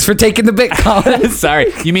mean Thanks for taking the bit, Colin.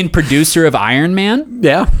 Sorry, you mean producer of Iron Man?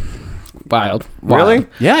 Yeah. Wild. Really?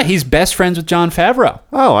 Yeah, he's best friends with Jon Favreau.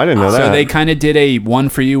 Oh, I didn't know that. So they kind of did a one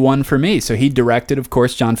for you, one for me. So he directed, of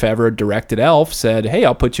course, Jon Favreau directed Elf, said, hey,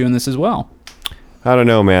 I'll put you in this as well. I don't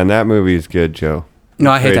know, man. That movie is good, Joe.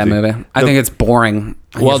 No, I hate that Crazy. movie. I think it's boring.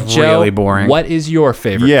 I think Well, it's Joe, really boring. what is your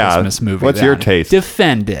favorite Yeah, Christmas movie? what's your then? taste?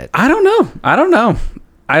 Defend it. I don't know. I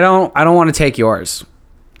don't want to take yours.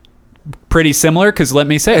 Pretty similar, because let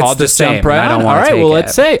me say, It's I'll the just same, jump right and I don't on. wanna All right, take well, it.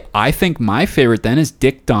 let's say, I think my favorite then is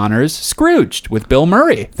Dick Donner's Scrooged with Bill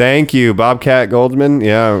Murray. Thank you, Bobcat Goldman.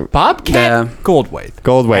 Yeah, Bobcat Yeah. Goldthwait.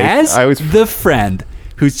 Goldthwait. As I was- the friend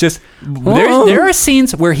who's just... There are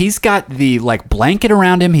scenes where he's got the like blanket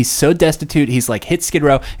around him. He's so destitute. He's like hit Skid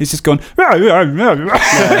Row. He's just going...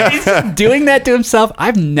 he's just doing that to himself.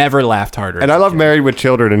 I've never laughed harder. and I love Married with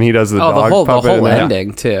Children, and he does the Oh, dog the whole puppet in that.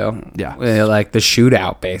 ending too. Yeah. Like the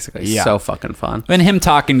shootout, basically. Yeah. So fucking fun. And him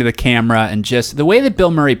talking to the camera and just the way that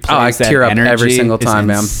Bill Murray plays I that tear up energy every single is time,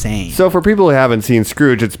 man. insane. So for people who haven't seen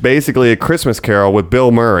Scrooge, it's basically a Christmas Carol with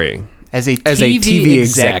Bill Murray. As a As a TV, TV executive.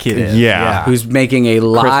 executive. Yeah. Who's making a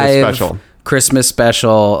live special. Christmas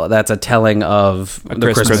special that's a telling of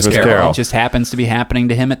the Christmas Carol. It just happens to be happening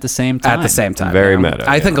to him at the same time. At the same time. Very yeah. meta,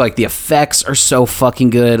 I yeah. think like the effects are so fucking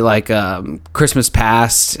good. Like Christmas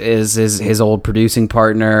Past is his old producing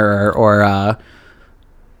partner or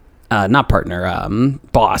not partner,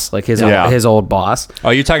 boss, like his Yeah. his old boss. Oh,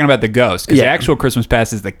 you're talking about the Ghost, because Yeah. the actual Christmas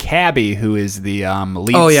Past is the cabbie, who is the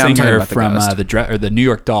lead Oh, yeah, I'm talking singer about the from Ghost. the New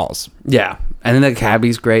York Dolls. Yeah, and then the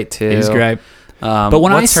cabbie's great too. He's great. But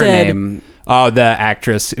when what's I her said, name? oh, the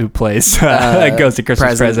actress who plays Ghost of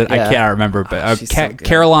Christmas Present, Present, I yeah. can't remember, but She's so good.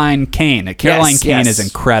 Caroline Kane. Caroline Yes, Kane yes. is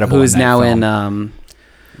incredible. Who's in that now film. in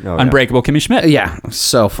Oh, yeah. Unbreakable Kimmy Schmidt. yeah,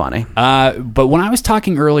 so funny. But when I was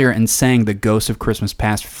talking earlier and saying the Ghost of Christmas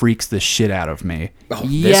Past freaks the shit out of me,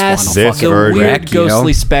 yes, one will the fucking version. weird wreck, you know?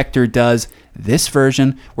 ghostly specter does this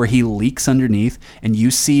version where he leaks underneath and you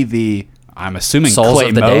see the, I'm assuming, Souls clay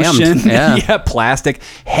of the motion, damned. Yeah. plastic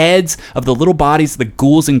heads of the little bodies, the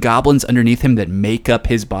ghouls and goblins underneath him that make up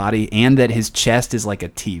his body, and that his chest is like a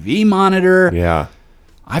TV monitor. Yeah.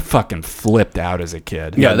 I fucking flipped out as a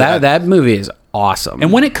kid. Yeah, that movie is awesome.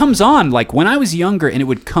 And when it comes on, like when I was younger and it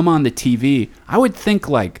would come on the TV, I would think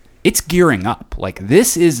like, it's gearing up. Like,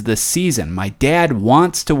 this is the season. My dad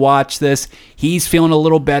wants to watch this. He's feeling a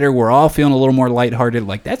little better. We're all feeling a little more lighthearted.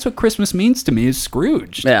 Like, that's what Christmas means to me, is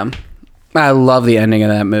Scrooge. Yeah. I love the ending of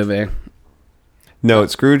that movie. No,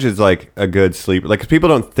 Scrooge is like a good sleeper. Like, 'cause people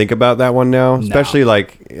don't think about that one now, especially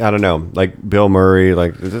like, I don't know, like Bill Murray.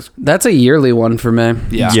 Like, is this? That's a yearly one for me.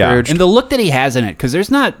 Yeah. Scrooge. And the look that he has in it, because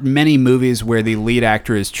there's not many movies where the lead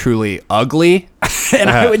actor is truly ugly. And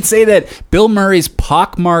I would say that Bill Murray's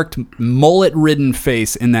pockmarked, mullet-ridden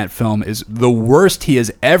face in that film is the worst he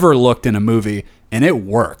has ever looked in a movie. And it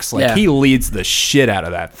works. Like, Yeah. he leads the shit out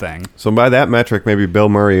of that thing. So by that metric, maybe Bill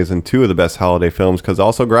Murray is in 2 of the best holiday films, because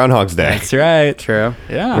also Groundhog's Day. That's right. True.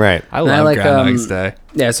 Yeah. Right. I And love like, Groundhog's Day.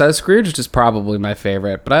 Yeah, so Scrooge is probably my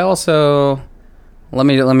favorite, but I also let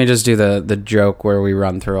me just do the joke where we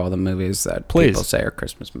run through all the movies that Please. people say are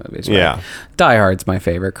Christmas movies. Right? Yeah. Die Hard's my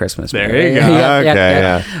favorite Christmas movie. There you go.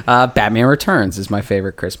 Okay, Batman Returns is my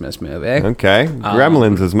favorite Christmas movie. Okay.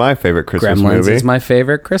 Gremlins is my favorite Christmas Gremlins movie. is my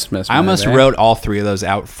favorite Christmas movie. I almost wrote all 3 of those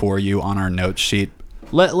out for you on our note sheet.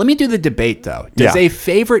 Let me do the debate, though. Does Yeah. a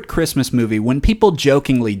favorite Christmas movie, when people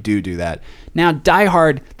jokingly do that, now Die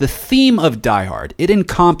Hard, the theme of Die Hard, it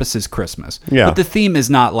encompasses Christmas. Yeah. But the theme is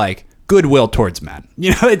not like goodwill towards men.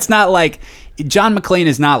 You know, it's not like John McClane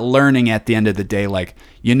is not learning at the end of the day, like,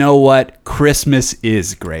 you know what? Christmas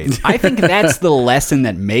is great. I think that's the lesson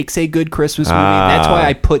that makes a good Christmas movie. That's why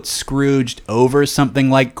I put Scrooged over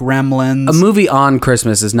something like Gremlins. A movie on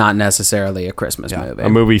Christmas is not necessarily a Christmas movie. a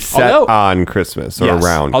movie set Although- on Christmas or Yes.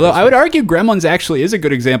 around. Although I would Christmas. argue Gremlins actually is a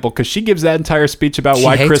good example, because she gives that entire speech about She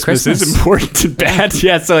why hates Christmas is Christmas. important and bad.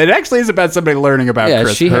 Yeah, so it actually is about somebody learning about Yeah,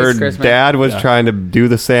 Christmas. she hates her Christmas. dad was trying to do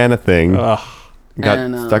the Santa thing. Got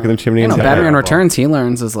And, stuck in the chimney. You know, and Batman died. Returns, he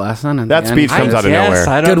learns his lesson. at That the end. speech comes out of nowhere.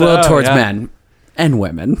 I don't Goodwill know, towards yeah. men and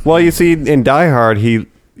women. Well, you see, in Die Hard, he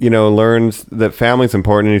learns that family's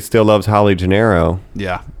important, and he still loves Holly Gennaro.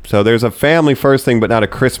 Yeah. So there's a family first thing, but not a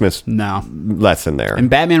Christmas No. lesson there. And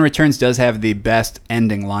Batman Returns does have the best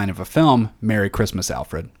ending line of a film, Merry Christmas,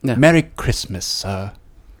 Alfred. Yeah. Merry Christmas, sir.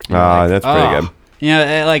 That's pretty good. You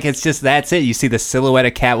know, like, it's just, that's it. You see the silhouette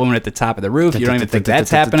of Catwoman at the top of the roof. You don't even think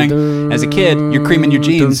that's happening. As a kid, you're creaming your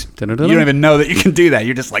jeans. You don't even know that you can do that.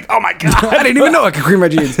 You're just like, oh my God. I didn't even know I could cream my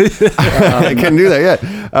jeans. I can do that,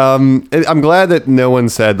 yeah. I'm glad that no one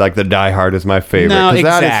said, like, the Die Hard is my favorite. No, 'cause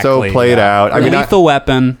exactly. that is so played out. I mean, Lethal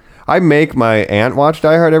Weapon. I make my aunt watch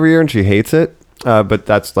Die Hard every year, and she hates it. But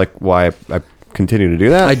that's, like, why I continue to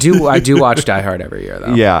do that. I do watch Die Hard every year,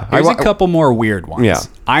 though. Yeah. There's I a couple more weird ones. Yeah.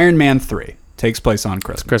 Iron Man 3 takes place on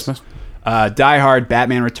Christmas. Christmas. Die Hard,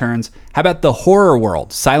 Batman Returns. How about the horror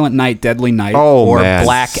world? Silent Night, Deadly Night, Oh, or man.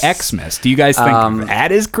 Black Xmas? Do you guys think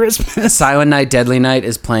that is Christmas? Silent Night, Deadly Night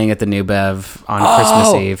is playing at the New Bev on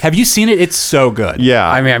Christmas Eve. Have you seen it? It's so good. Yeah.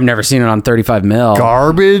 I mean, I've never seen it on 35 mil.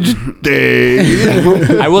 Garbage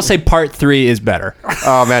Day. I will say part 3 is better.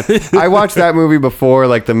 Oh man, I watched that movie before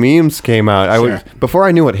like the memes came out. Before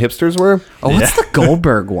I knew what hipsters were. Oh, what's the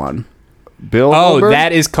Goldberg one? Bill. Oh, Goldberg?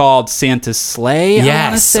 that is called Santa's Sleigh.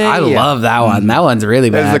 Yes, I I love that one. That one's really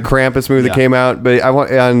That bad. is the Krampus movie that Yeah. came out. But I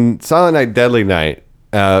want on Silent Night, Deadly Night.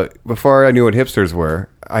 Before I knew what hipsters were,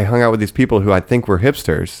 I hung out with these people who I think were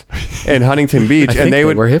hipsters in Huntington Beach, and think they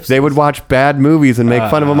they were hipsters. they would watch bad movies and make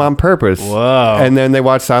fun of them on purpose. Whoa. And then they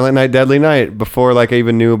watched Silent Night, Deadly Night before like I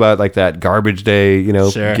even knew about like that Garbage Day,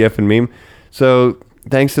 Sure. GIF and meme. So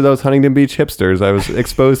thanks to those Huntington Beach hipsters, I was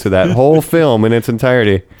exposed to that whole film in its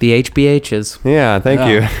entirety. The HBHs. Yeah, thank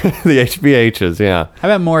you. The HBHs, yeah. How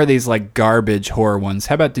about more of these like garbage horror ones?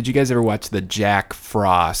 How about, did you guys ever watch the Jack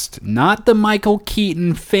Frost? Not the Michael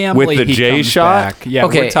Keaton family. With the he J comes shot? back. Yeah,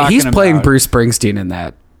 Okay, we're talking he's playing about- Bruce Springsteen in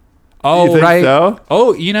that. Oh, You think right. so?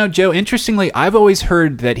 Oh, Joe, interestingly, I've always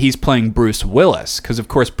heard that he's playing Bruce Willis because, of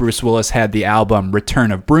course, Bruce Willis had the album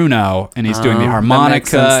Return of Bruno, and he's doing the makes harmonica,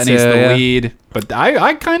 sense and he's too, the yeah. lead. But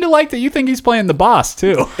I kind of like that you think he's playing the boss,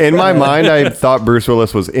 too. In my mind, I thought Bruce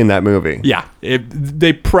Willis was in that movie. Yeah,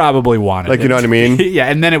 they probably wanted Like, you know it. what I mean? Yeah,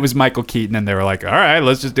 and then it was Michael Keaton, and they were like, all right,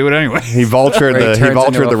 let's just do it anyway. He vultured Where the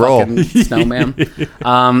turns into a role. fucking snowman.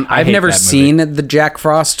 I've hate never that movie. seen the Jack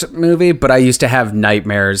Frost movie, but I used to have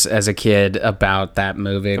nightmares as a kid about that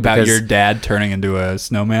movie. About because- your dad turning into a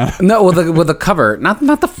snowman. No, with the cover, not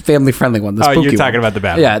the family friendly one. The Oh, spooky you're talking one. about the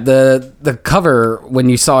bad Yeah, the cover when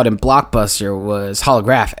you saw it in Blockbuster was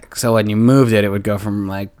holographic. So when you moved it, it would go from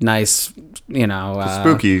like nice,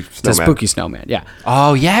 spooky to snowman. spooky snowman. Yeah.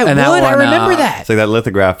 Oh yeah, And it that would. I one, remember that. It's like that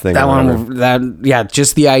lithograph thing. That or whatever. one,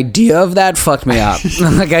 just the idea of that fucked me up.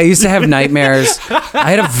 Like, I used to have nightmares.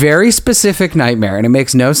 I had a very specific nightmare, and it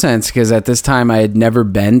makes no sense because at this time I had never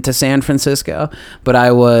been to San Francisco, but I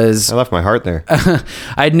I left my heart there.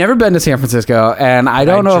 had never been to San Francisco, and I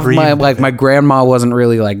don't know if my grandma wasn't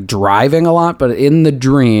really like driving a lot, but in the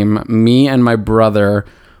dream, me and my brother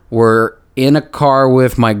were in a car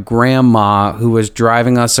with my grandma who was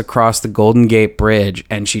driving us across the Golden Gate Bridge,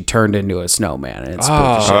 and she turned into a snowman. And it spooked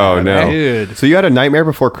the shit out Oh of me. no! Dude. So you had a nightmare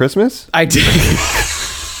before Christmas? I did.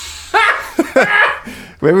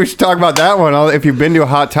 Maybe we should talk about that one. If you've been to a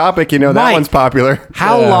Hot Topic, you know that Mike, one's popular.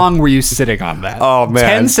 How long were you sitting on that? Oh, man.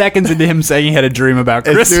 10 seconds into him saying he had a dream about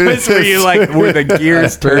As soon Christmas, as- were you like, were the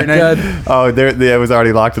gears turning? Oh, it was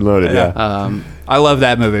already locked and loaded. Yeah, I love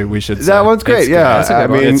that movie. We should. that say. one's great. It's Yeah, great. I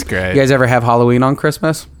mean, it's great. You guys ever have Halloween on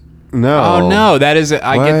Christmas? no. Oh no, that is.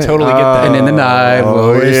 I What? totally get that. And in the night,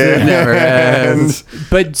 Oh, wish yeah. it never ends.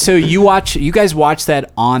 But so you guys watch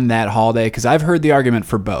that on that holiday? Because I've heard the argument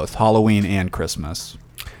for both Halloween and Christmas.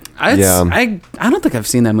 I don't think I've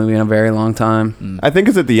seen that movie in a very long time. I think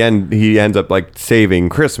it's at the end he ends up like saving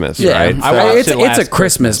Christmas, right? I watched it's it last a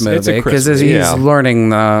Christmas Christmas. It's a movie because Christmas, he's yeah.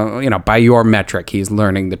 learning by your metric, he's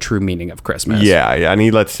learning the true meaning of Christmas. Yeah, and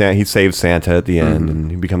he saves Santa at the end,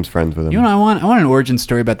 and he becomes friends with him. You know, I want an origin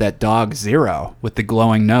story about that dog Zero with the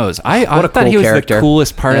glowing nose. I What a thought cool he was character. the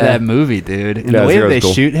coolest part of Yeah. that movie, dude. And Yeah, the way that Zero's they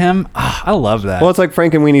cool. shoot him, I love that. Well, it's like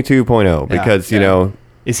Frank and Weenie 2.0 because you know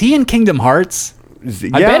Is he in Kingdom Hearts?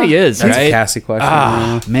 I yeah, bet he is. That's right? a Cassie question.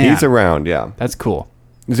 Ah, man, He's around. Yeah, that's cool.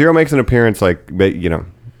 Zero makes an appearance, but you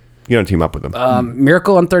don't team up with him.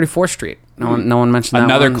 Miracle on 34th Street. No one mentioned that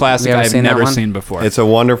Another one. classic We haven't I've seen that never one? seen before. It's a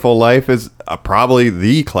Wonderful Life is probably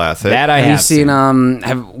the classic. that I Have have you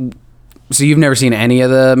seen? So you've never seen any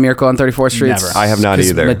of the Miracle on 34th Street? Never. I have not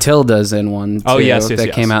 'Cause either. Matilda's in one. Too, Oh yes, that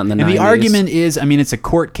yes. came out in the 90s. And the argument is, I mean, it's a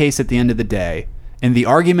court case at the end of the day. And the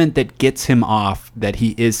argument that gets him off that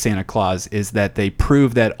he is Santa Claus is that they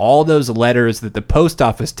prove that all those letters that the post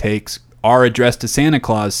office takes are addressed to Santa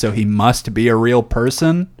Claus, so he must be a real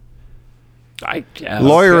person.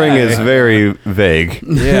 Lawyering is very vague.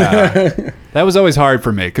 Yeah. That was always hard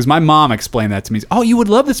for me because my mom explained that to me. Oh, you would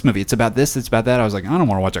love this movie. It's about this, it's about that. I was like, I don't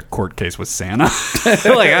want to watch a court case with Santa.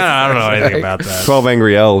 I don't know anything about that. 12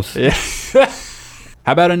 Angry Elves.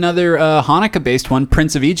 How about another Hanukkah-based one,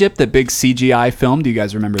 Prince of Egypt, the big CGI film? Do you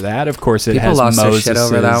guys remember that? Of course, it People has lost their Moses' shit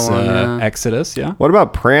over that one, yeah. Exodus. Yeah. What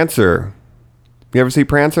about Prancer? You ever see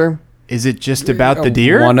Prancer? Is it just about the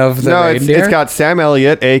deer? One of the No, it's reindeer? got Sam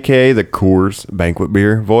Elliott, aka the Coors Banquet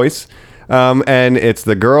Beer voice. And it's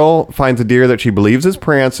the girl finds a deer that she believes is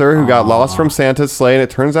Prancer who got lost from Santa's sleigh, and it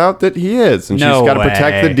turns out that he is, and No she's got to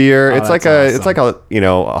protect the way. deer. Oh, it's like that's it's like a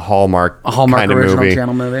a Hallmark kind of original movie.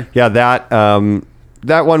 channel movie. Yeah,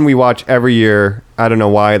 that one we watch every year. I don't know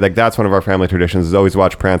why. Like that's one of our family traditions is always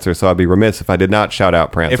watch Prancer. So I'd be remiss if I did not shout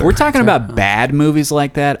out Prancer. If we're talking about bad movies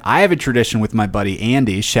like that, I have a tradition with my buddy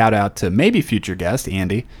Andy. Shout out to maybe future guest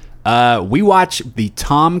Andy. We watch the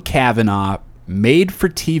Tom Cavanaugh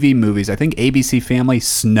made-for-TV movies. I think ABC Family,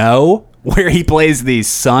 Snow, where he plays the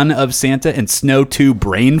son of Santa, and Snow 2,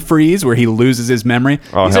 Brain Freeze, where he loses his memory.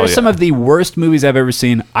 Oh, These hell are yeah. some of the worst movies I've ever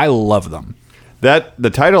seen. I love them. the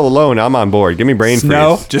title alone, I'm on board. Give me Brain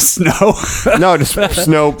Snow, Freeze. just Snow. No, just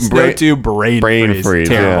Snow. Snow 2, Brain Freeze. Terrible.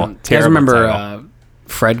 yeah. You guys Terrible remember title.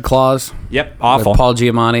 Fred Claus? Yep, awful. With Paul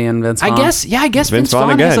Giamatti and Vince Vaughn? I guess Vince Vince Vaughn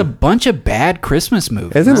Vaughn has a again. bunch of bad Christmas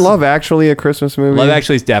movies. Isn't Love Actually a Christmas movie? Love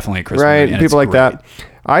Actually is definitely a Christmas right? movie. and People like it's great. that.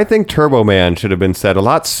 I think Turbo Man should have been said a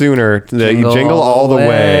lot sooner. Jingle all the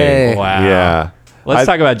way. Wow. Yeah. Let's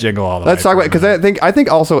talk about Jingle All the Way. Let's talk for a about because minute. I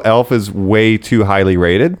think also Elf is way too highly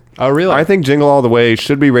rated. Oh, really? I think Jingle All the Way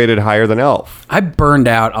should be rated higher than Elf. I burned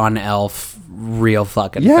out on Elf real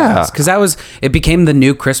fucking Yeah. fast because it became the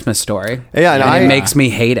new Christmas Story. Yeah, and it makes me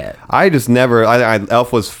hate it. I just never.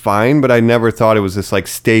 Elf was fine, but I never thought it was this like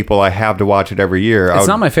staple. I have to watch it every year. It's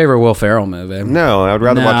not my favorite Will Ferrell movie. No, I would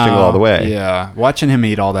rather watch Jingle All the Way. Yeah, watching him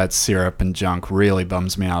eat all that syrup and junk really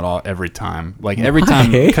bums me out every time. Like every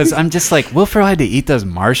time, because I'm just like, Will Ferrell had to eat those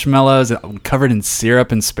marshmallows covered in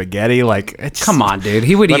syrup and spaghetti. Like, it's, Come on, dude.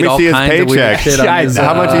 He would Let eat me all see his kinds of weird paycheck. shit on I his, know.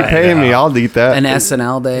 How much he paying me? I'll eat that. an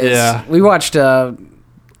SNL days. Yeah. We watched a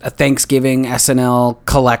Thanksgiving SNL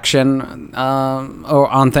collection or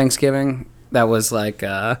on Thanksgiving that was like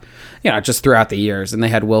just throughout the years, and they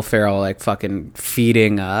had Will Ferrell like fucking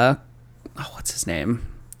feeding what's his name,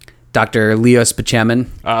 Dr. Leo Spaceman.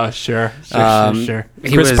 Sure.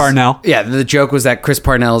 He Chris Parnell. Yeah, the joke was that Chris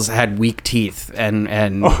Parnell's had weak teeth,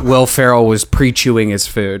 and Will Ferrell was pre-chewing his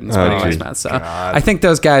food. Is what he was about. So I think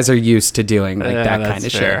those guys are used to doing that kind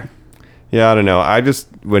of shit. Yeah, I don't know. I just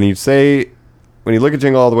when you look at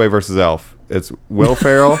Jingle All the Way versus Elf, it's Will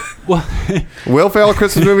Ferrell, Will Ferrell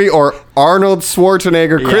Christmas movie or Arnold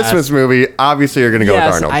Schwarzenegger Christmas movie. Obviously, you're going to go with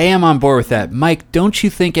Arnold. I am on board with that. Mike, don't you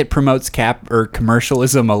think it promotes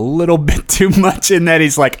commercialism a little bit too much in that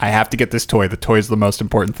he's like, I have to get this toy. The toy's the most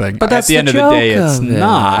important thing. But that's at the end of the day, it's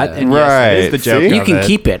not. And Right. Yes, it is the joke. See? You can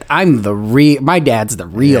keep it. My dad's the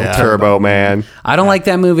real Turbo Man. I don't like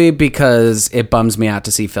that movie because it bums me out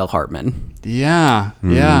to see Phil Hartman. Yeah,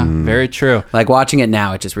 very true. Like watching it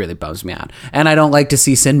now, it just really bums me out. And I don't like to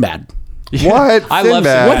see Sinbad. What? I love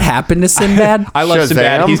Sinbad? What happened to Sinbad? I love Shazam?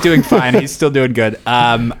 Sinbad. He's doing fine. He's still doing good.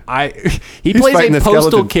 He plays fighting a the postal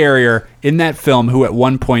skeleton. carrier in that film who at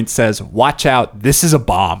one point says, "Watch out, this is a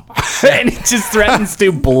bomb," and he just threatens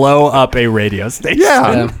to blow up a radio station.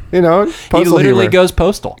 Yeah. You know, he postal literally humor. goes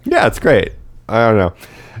postal. Yeah, it's great. I don't know.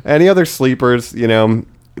 Any other sleepers,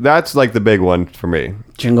 that's like the big one for me.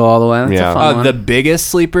 Jingle All the Way. That's Yeah. a fun one. The biggest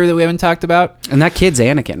sleeper that we haven't talked about. And that kid's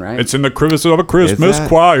Anakin, right? It's in the crevice of a Christmas Is that-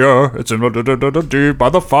 choir. It's in the by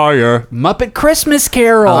the fire. Muppet Christmas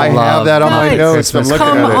Carol. I have that on my Guys, notes. I'm looking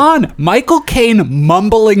Come at it. on, Michael Caine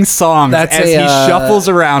mumbling songs That's as a, he shuffles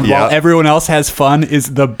around yeah. while everyone else has fun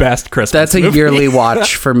is the best Christmas. That's a movie. yearly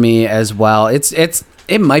watch for me as well.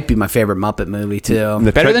 It might be my favorite Muppet movie too.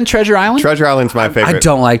 Better than Treasure Island. Treasure Island's my favorite. I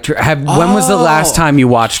don't like. When was the last time you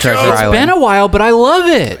watched Treasure It's Island? been a while, but I love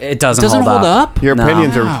it. It doesn't hold hold up. Your No.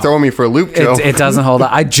 opinions are throwing me for a loop, Joe. It doesn't hold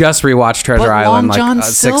up. I just rewatched Treasure But Island Long John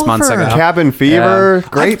 6 months Silver. ago. Cabin Fever,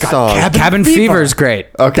 great song. Cabin Fever's great.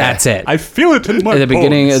 Okay. That's it. I feel it in my At the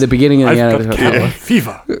beginning, bones. at the beginning and the end of the Cabin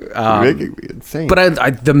fever. Making me insane.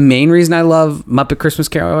 But the main reason I love Muppet Christmas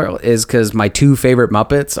Carol is because my two favorite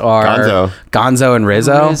Muppets are Gonzo and Rizzo,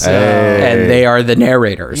 Rizzo. and they are the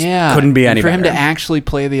narrators. Yeah, couldn't be and any for him better. to actually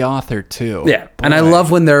play the author too. Yeah, and I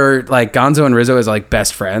love when they're like Gonzo and Rizzo as like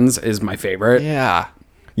best friends is my favorite. Yeah.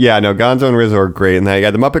 yeah, no, Gonzo and Rizzo are great. And the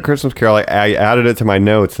Muppet Christmas Carol, I added it to my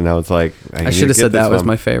notes, and I was like, I should have said that was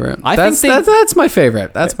my favorite. I that's think that's my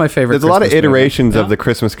favorite. That's my favorite. There's a lot of Christmas movie. iterations of the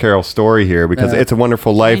Christmas Carol story here because It's a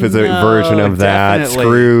Wonderful Life is a I know, version of that. definitely.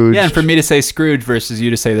 Scrooge. Yeah, and for me to say Scrooge versus you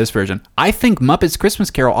to say this version, I think Muppets Christmas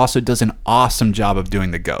Carol also does an awesome job of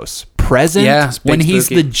doing the ghosts. Present, Yeah, it's big when he's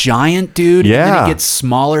spooky. the giant dude, and then Yeah. he gets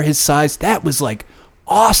smaller his size, that was like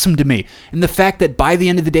awesome to me. And the fact that by the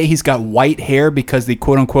end of the day he's got white hair because the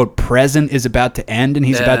quote unquote present is about to end and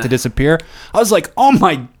he's about to disappear, I was like, oh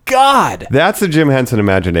my god. That's the Jim Henson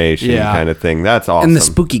imagination Yeah. kind of thing. That's awesome. And the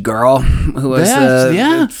spooky girl who was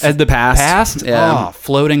As the past. Yeah. Oh,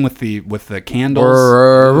 floating with the candles.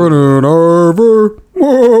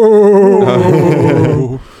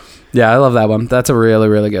 Yeah, I love that one. That's a really,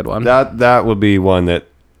 really good one. That would be one that,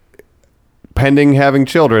 pending having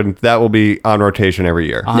children, that will be on rotation every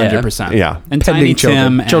year. 100%. Yeah. And Pending Tiny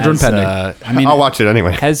children. Tim Children as, pending. I mean, I'll watch it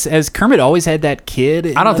anyway. Has Kermit always had that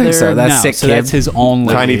kid? I don't think so. That No, sick so kid. that's his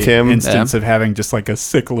only Tiny Tim. instance of having just like a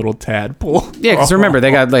sick little tadpole. Yeah, because remember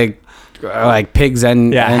they got like pigs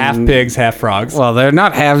and half and- pigs, half frogs. Well, they're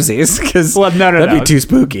not halvesies because Well, no, that'd be too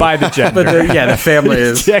spooky. By the gender. But the family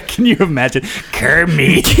is Yeah, can you imagine?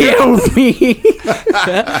 Kermit. kill me.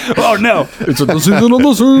 Oh no. It's the season of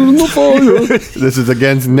the sun and the fire. This is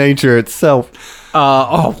against nature itself.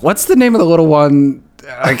 What's the name of the little one?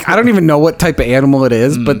 Like, I don't even know what type of animal it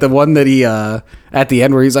is, but the one that he at the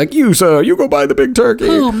end where he's like, "You sir, you go buy the big turkey."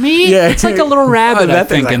 Oh, me? Yeah, It's like a little rabbit, I that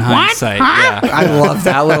think, thing's in like, "What? hindsight. Huh?" Yeah. I love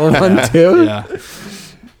that little one too. Yeah.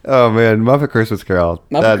 Oh man, Muppet Christmas Carol.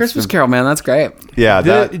 Muppet Christmas Carol, man, that's great. Yeah,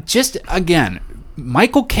 that. Just again,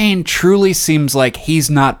 Michael Caine truly seems like he's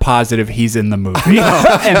not positive he's in the movie, and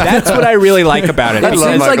that's what I really like about it. It love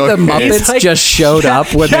seems like Michael the Caine. Muppets It's like- just showed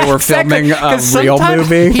up when they were exactly. filming a 'Cause real sometimes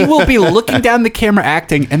movie. He will be looking down the camera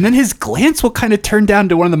acting, and then his glance will kind of turn down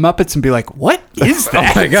to one of the Muppets and be like, "What is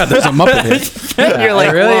that?" Oh my god, there's a Muppet here. And you're like,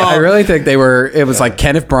 I "Whoa." really think it was like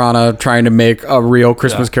Kenneth Branagh trying to make a real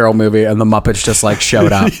Christmas Carol movie, and the Muppets just like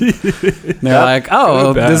showed up. They're like, oh,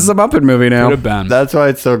 Could've been. this is a Muppet movie now. Could have been. That's why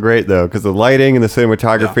it's so great though, because the lighting and the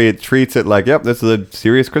cinematography it treats it like, yep, this is a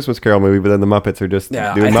serious Christmas Carol movie, but then the Muppets are just doing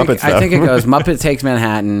Muppet stuff. I think it goes Muppet Takes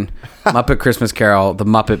Manhattan, Muppet Christmas Carol, the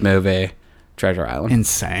Muppet Movie, Treasure Island.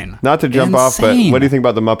 Insane. Not to jump off, but Insane. what do you think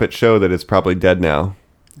about the Muppet Show that is probably dead now?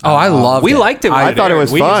 Oh, I loved We it. liked it. when I thought it was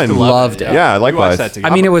aired. We used fun. to love Loved it. Yeah, We watched likewise. that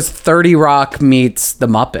together. I mean, it was 30 Rock meets the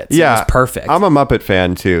Muppets. Yeah, It was perfect. I'm a Muppet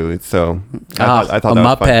fan too, so I thought a that was fun.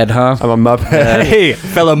 Muppet, huh? I'm a Muppet. hey,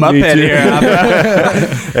 fellow Muppet too. here.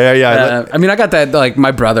 yeah. I mean, I got that, like,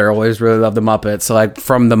 my brother always really loved the Muppets. So, like,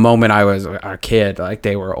 from the moment I was a kid, like,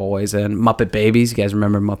 they were always in Muppet Babies. You guys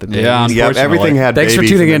remember Muppet Babies? Yeah, Yeah, everything had. Thanks for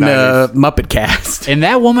babies tuning in the to 90s. Muppet Cast. And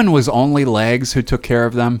that woman was only Legs who took care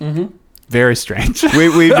of them. Mm-hmm. Very strange.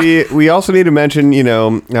 we also need to mention,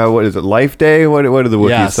 what is it, Life Day? What do the Wookiees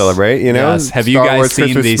Yes. celebrate? Yes. Have you Star guys Wars seen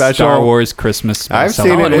Christmas the special? Star Wars Christmas special? I've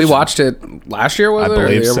seen Oh, it. and we It's- watched it last year, was I it? Or the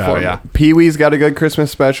believe year so, before? yeah. Pee-wee's got a good Christmas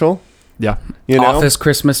special. Yeah. You know? Office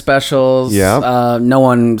Christmas specials. Yeah. No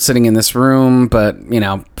one sitting in this room, but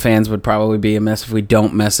fans would probably be amiss if we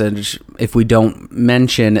don't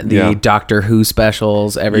mention the Yeah. Doctor Who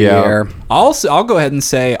specials every Yeah. year. I'll go ahead and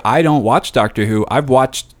say I don't watch Doctor Who. I've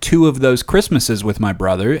watched 2 of those Christmases with my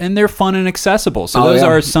brother, and they're fun and accessible. So Oh, those yeah.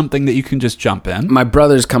 are something that you can just jump in. My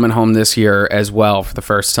brother's coming home this year as well for the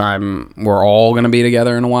first time. We're all going to be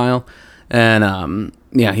together in a while. And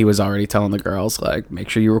he was already telling the girls, like, make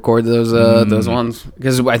sure you record those ones.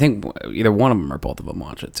 Because I think either one of them or both of them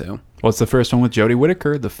watch it too. What's the first one with Jodie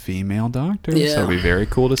Whittaker, the female doctor? Yeah. So it'll be very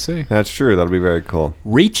cool to see. That's true. That'll be very cool.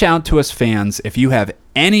 Reach out to us, fans, if you have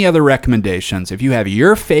any other recommendations, if you have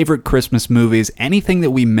your favorite Christmas movies, anything that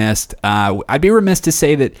we missed. I'd be remiss to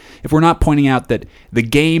say that if we're not pointing out that the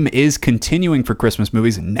game is continuing for Christmas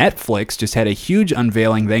movies. Netflix just had a huge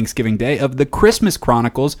unveiling Thanksgiving Day of The Christmas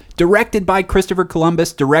Chronicles, directed by Christopher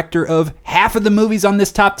Columbus, director of half of the movies on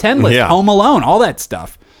this top 10 list, Yeah. Home Alone, all that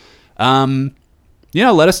stuff.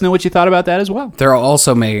 Let us know what you thought about that as well. They're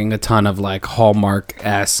also making a ton of like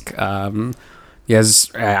Hallmark-esque.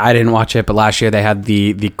 Yes, I didn't watch it, but last year they had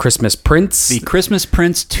the Christmas Prince. The Christmas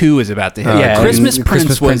Prince 2 is about to hit. Yeah, Christmas and Prince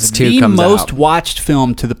Christmas was Prince 2 the comes most out. watched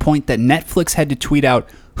film to the point that Netflix had to tweet out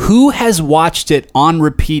who has watched it on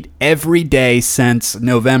repeat every day since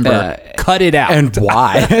November. Cut it out. and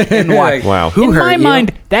why? And why? Wow. Who In hurt my you?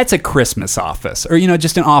 mind, that's a Christmas office, or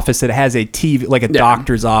just an office that has a TV, like a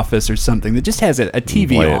doctor's office or something that just has a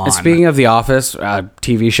TV Play it. on. Speaking of The Office, a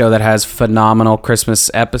TV show that has phenomenal Christmas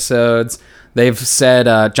episodes, they've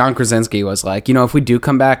said John Krasinski was like, if we do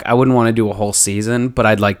come back, I wouldn't want to do a whole season, but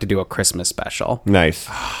I'd like to do a Christmas special. Nice.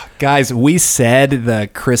 Guys, we said the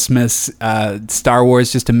Christmas Star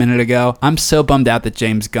Wars just a minute ago. I'm so bummed out that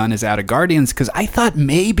James Gunn is out of Guardians because I thought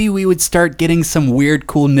maybe we would start getting some weird,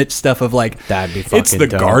 cool niche stuff of like, That'd be it's fucking the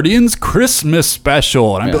dope. Guardians Christmas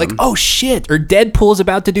special. And I'd be like, oh shit. Or Deadpool's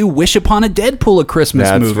about to do Wish Upon a Deadpool, a Christmas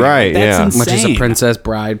That's movie. right, That's yeah. insane. Which is a Princess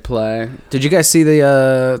Bride play. Did you guys see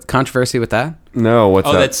the controversy with that? No, what's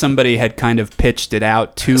Oh, that? that somebody had kind of pitched it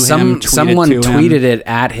out to him. Someone tweeted it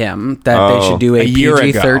at him that they should do a year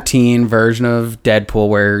ago. PG-13 version of Deadpool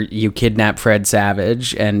where you kidnap Fred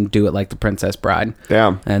Savage and do it like the Princess Bride.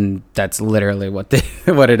 Damn. And that's literally what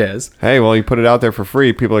it is. Hey, well, you put it out there for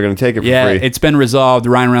free. People are going to take it for Yeah, free. it's been resolved.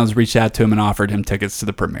 Ryan Reynolds reached out to him and offered him tickets to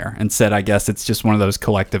the premiere and said, I guess it's just one of those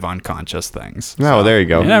collective unconscious things. Oh, well, there you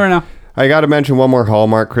go. You never know. I got to mention one more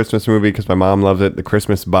Hallmark Christmas movie because my mom loves it. The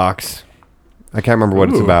Christmas Box. I can't remember what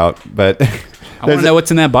it's Ooh. about, but I want to know what's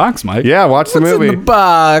in that box, Mike. yeah, watch the What's movie. in the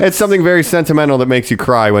box? It's something very sentimental that makes you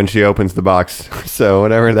cry when she opens the box. So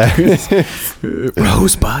whatever that is.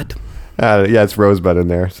 Rosebud. Yeah, it's Rosebud in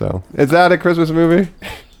there. So is that a Christmas movie?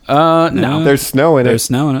 No. There's snow in There's it.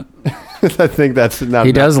 snow in it. I think that's not.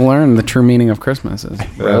 He does learn the true meaning of Christmas is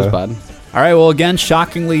Rosebud. All right, well, again,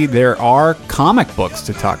 shockingly, there are comic books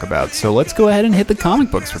to talk about. So let's go ahead and hit the comic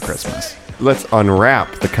books for Christmas. Let's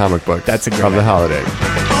unwrap the comic books. That's a great of the holiday.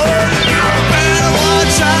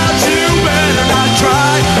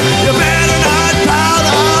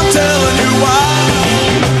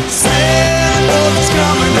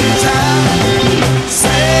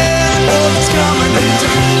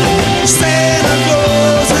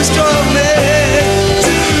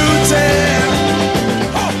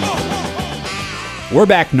 We're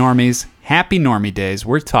back, normies. Happy Normie Days.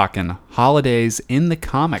 We're talking holidays in the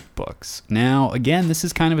comic books. Now, again, this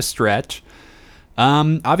is kind of a stretch.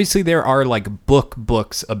 Obviously, there are like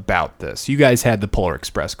books about this. You guys had the Polar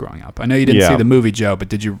Express growing up. I know you didn't Yeah. see the movie, Joe, but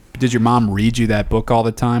did your mom read you that book all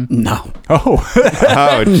the time? No. Oh,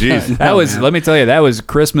 Oh, jeez. that was. Let me tell you, that was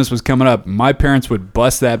Christmas was coming up. My parents would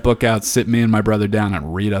bust that book out, sit me and my brother down,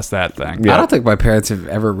 and read us that thing. Yeah. I don't think my parents have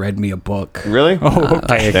ever read me a book. Really? Oh,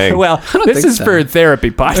 okay. Dang. Well, this think is so. for a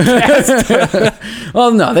therapy podcast.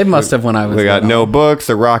 Well, no, they must have when I was We got little. no books,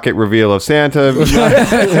 a rocket reveal of Santa.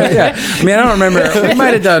 Yeah. I mean, I don't remember We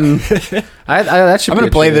might have done. That should. I'm going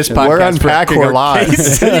to play this podcast. We're unpacking for a lot.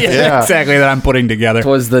 case. Yeah. Exactly, that I'm putting together. It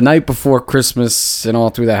was the night before Christmas, and all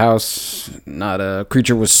through the house, not a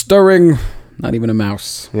creature was stirring, not even a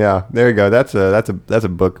mouse. Yeah, there you go. That's a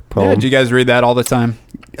book Yeah, poem. did you guys read that all the time?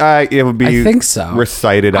 It would be I think so.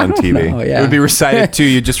 recited on TV. Oh, yeah. It would be recited to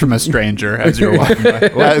you just from a stranger as you're walking by.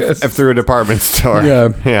 Through a department store.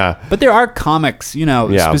 Yeah. But there are comics,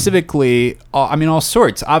 Yeah. specifically, all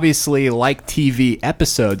sorts. Obviously, like TV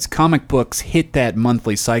episodes, comic books hit that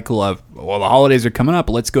monthly cycle of, well, the holidays are coming up,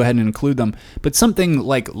 let's go ahead and include them. But something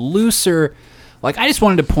like looser, like I just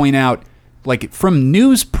wanted to point out, like from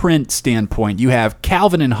newsprint standpoint, you have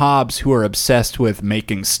Calvin and Hobbes who are obsessed with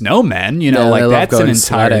making snowmen. Yeah, Like they love that's an going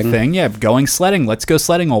entire sledding. thing. Yeah, going sledding. Let's go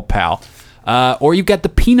sledding, old pal. Or you've got the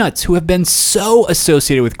Peanuts who have been so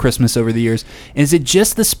associated with Christmas over the years. Is it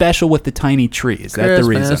just the special with the tiny tree? Is that the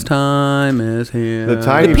reason? Christmas time is here. The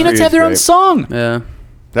tiny The Peanuts tree have is their own great. song. Yeah.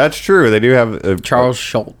 That's true. They do have Charles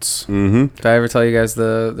Schultz. Mm-hmm. Did I ever tell you guys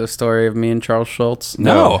the story of me and Charles Schultz?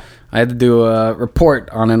 No. I had to do a report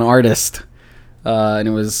on an artist. And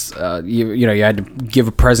it was, you had to give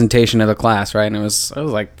a presentation to the class, right? And it was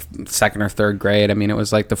like second or third grade. I mean, it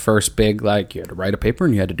was like the first big, like you had to write a paper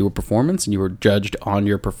and you had to do a performance and you were judged on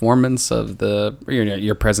your performance of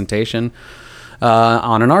your presentation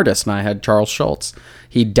on an artist. And I had Charles Schultz.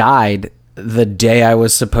 He died the day I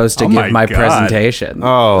was supposed to Oh give my my God. presentation.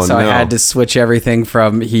 Oh, so I no. had to switch everything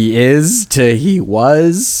from he is to he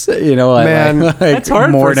was. Man, that's hard for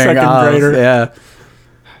a morning second of, grader. Yeah.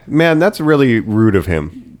 Man, that's really rude of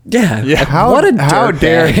him. Yeah. Like, How, what a how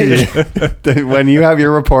dare dirtbag. he? When you have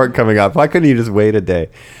your report coming up, why couldn't you just wait a day?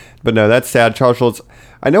 But no, that's sad. Charles Schultz.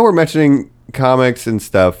 I know we're mentioning comics and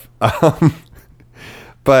stuff,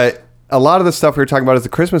 but a lot of the stuff we were talking about is the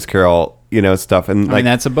Christmas Carol, stuff. And I mean,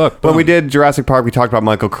 that's a book. When we did Jurassic Park, we talked about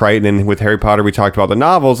Michael Crichton, and with Harry Potter, we talked about the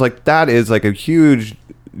novels. Like that is like a huge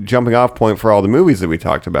jumping off point for all the movies that we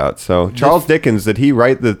talked about. So Charles Dickens, did he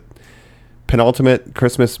write the penultimate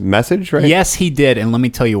Christmas message, right? Yes, he did. And let me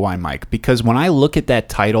tell you why, Mike. Because when I look at that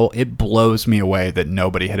title, it blows me away that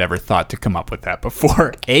nobody had ever thought to come up with that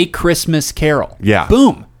before. A Christmas Carol. Yeah.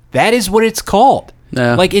 Boom. That is what it's called.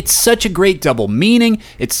 Yeah. Like, it's such a great double meaning.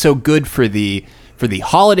 It's so good for the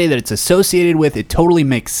holiday that it's associated with. It totally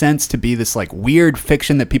makes sense to be this like weird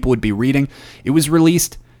fiction that people would be reading. It was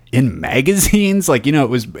released in magazines, like it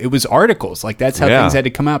was articles, like that's how Yeah. things had to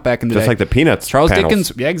come out back in the Just day. like the Peanuts Charles panels.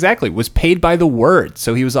 Dickens, yeah, exactly, was paid by the word,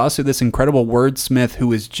 so he was also this incredible wordsmith who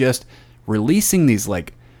was just releasing these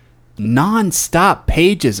like non-stop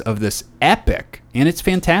pages of this epic, and it's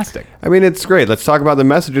fantastic. I mean, it's great. Let's talk about the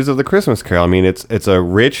messages of the Christmas Carol. I mean, it's a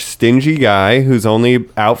rich, stingy guy who's only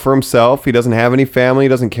out for himself. He doesn't have any family. He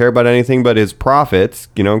doesn't care about anything but his profits,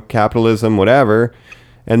 capitalism, whatever.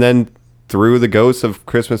 And then through the ghosts of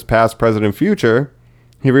Christmas past, present, and future,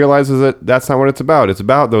 he realizes that that's not what it's about. It's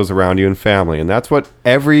about those around you and family. And that's what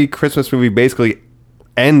every Christmas movie basically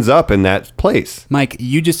ends up in that place. Mike,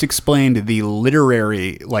 you just explained the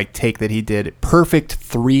literary take that he did. Perfect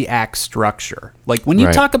 3-act structure. Like when you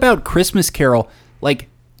Right. talk about Christmas Carol, like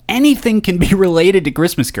anything can be related to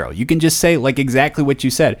Christmas Carol. You can just say like exactly what you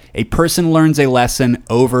said. A person learns a lesson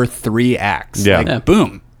over 3 acts. Yeah. Like, Yeah.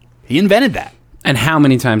 boom. He invented that. And how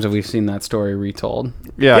many times have we seen that story retold?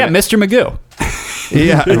 Yeah, Mr. Magoo.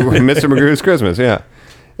 Yeah, Mr. Magoo's Christmas, yeah.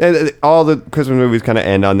 And all the Christmas movies kind of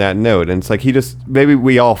end on that note. And it's like maybe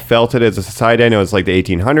we all felt it as a society. I know it's like the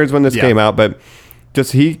 1800s when this Yeah. came out, but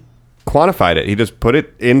he quantified it. He just put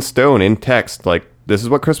it in stone, in text, like, this is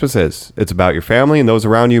what Christmas is. It's about your family and those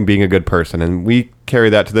around you and being a good person. And we carry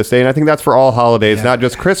that to this day. And I think that's for all holidays, not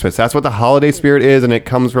just Christmas. That's what the holiday spirit is, and it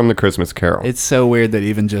comes from the Christmas Carol. It's so weird that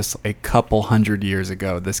even just a couple hundred years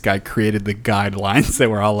ago, this guy created the guidelines that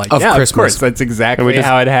were all like, Of yeah, Christmas. of course, that's And exactly we just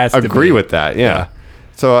how it has to be. agree with that, yeah.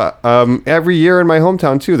 So every year in my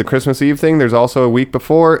hometown, too, the Christmas Eve thing, there's also a week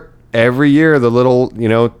before. Every year, the little,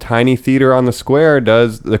 tiny theater on the square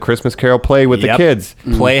does the Christmas Carol play with the Yep. kids.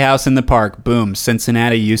 Playhouse in the Park. Boom.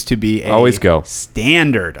 Cincinnati used to be a Always go.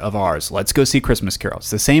 standard of ours. Let's go see Christmas Carol. It's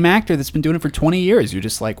the same actor that's been doing it for 20 years. You're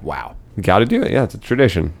just like, wow. Got to do it. Yeah, it's a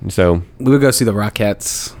tradition. So, We would go see the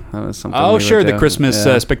Rockettes. That was something. Oh, we would sure. The do. Christmas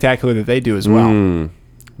Yeah. spectacular that they do as well.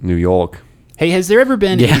 New York. Hey, has there ever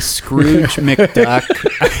been Yeah. a Scrooge McDuck?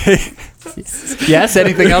 Yes,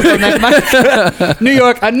 anything else on that, Mike?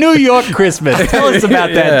 a New York Christmas. Tell us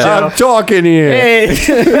about that, Joe. I'm talking here. Hey,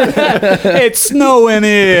 it's snowing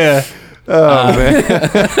here. Oh, man.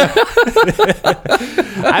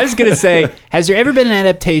 I was going to say, has there ever been an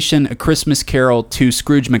adaptation, A Christmas Carol, to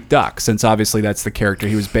Scrooge McDuck? Since obviously that's the character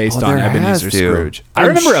he was based on, there has Ebenezer to. Scrooge. I I'm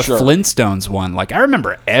remember sure. a Flintstones one. Like, I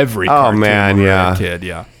remember every cartoon man, when we were yeah. a kid,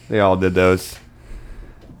 yeah. They all did those.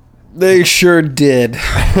 They sure did.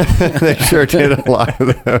 They sure did a lot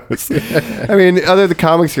of those. I mean, other the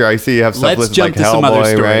comics here, I see you have stuff Let's listed jump like to some other Hellboy,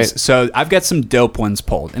 stories. right? So I've got some dope ones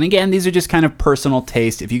pulled. And again, these are just kind of personal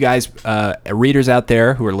taste. If you guys, readers out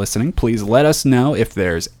there who are listening, please let us know if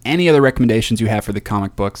there's any other recommendations you have for the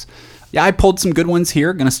comic books. Yeah, I pulled some good ones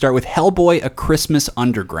here. Going to start with Hellboy, A Christmas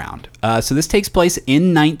Underground. So this takes place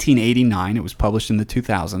in 1989. It was published in the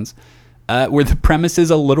 2000s, where the premise is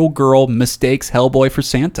a little girl mistakes Hellboy for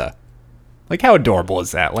Santa. Like, how adorable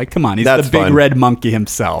is that? Like, come on, he's That's the big fun. red monkey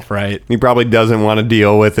himself, right? He probably doesn't want to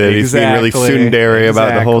deal with it. He's being really Exactly. tsundere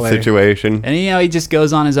about the whole Exactly. situation. And, he just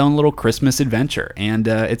goes on his own little Christmas adventure, and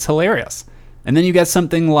it's hilarious. And then you got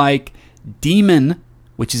something like Demon,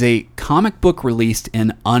 which is a comic book released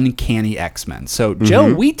in Uncanny X-Men. So,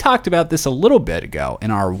 Joe, we talked about this a little bit ago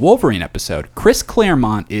in our Wolverine episode. Chris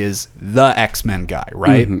Claremont is the X-Men guy,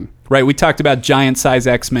 right? Right, we talked about giant-size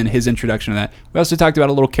X-Men, his introduction to that. We also talked about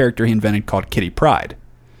a little character he invented called Kitty Pryde.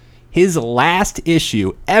 His last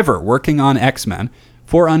issue ever working on X-Men,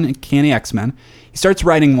 for Uncanny X-Men, he starts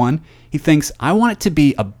writing one. He thinks, I want it to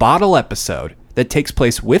be a bottle episode that takes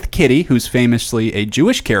place with Kitty, who's famously a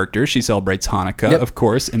Jewish character. She celebrates Hanukkah, of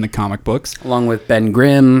course, in the comic books. Along with Ben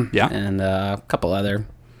Grimm Yeah. and a couple other.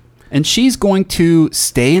 And she's going to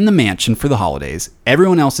stay in the mansion for the holidays.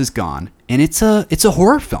 Everyone else is gone. And it's a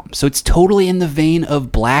horror film. So it's totally in the vein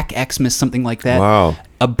of Black Xmas, something like that. Wow.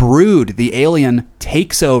 A brood, the alien,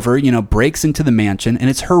 takes over, breaks into the mansion, and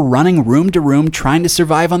it's her running room to room trying to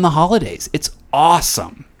survive on the holidays. It's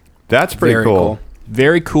awesome. That's pretty Very cool. cool.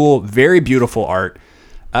 Very cool, very beautiful art.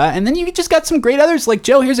 And then you just got some great others. Like,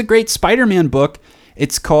 Joe, here's a great Spider-Man book.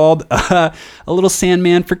 It's called A Little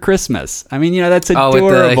Sandman for Christmas. I mean, that's Oh,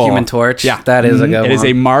 adorable. with the Human Torch? Yeah. That is a good It is one.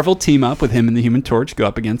 a Marvel team-up with him and the Human Torch go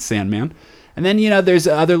up against Sandman. And then, there's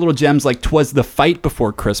other little gems like 'Twas the Fight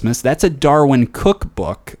Before Christmas. That's a Darwin Cook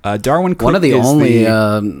book. Darwin Cook One of the is only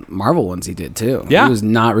Marvel ones he did, too. Yeah. He was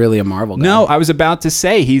not really a Marvel guy. No, I was about to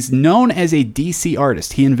say he's known as a DC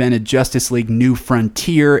artist. He invented Justice League New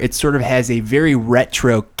Frontier. It sort of has a very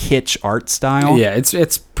retro kitsch art style. Yeah,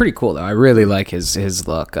 it's pretty cool, though. I really like his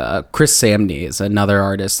look. Chris Samney is another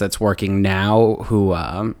artist that's working now who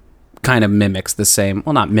kind of mimics the same.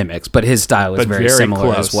 Well, not mimics, but his style is but very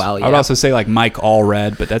similar as well. I would also say like Mike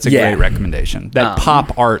Allred, but that's a Yeah. great recommendation. That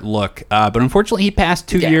pop art look. But unfortunately, he passed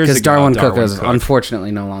 2 years because ago. Darwin Cook is unfortunately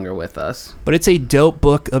no longer with us. But it's a dope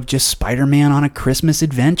book of just Spider-Man on a Christmas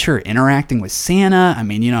adventure, interacting with Santa. I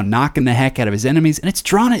mean, knocking the heck out of his enemies. And it's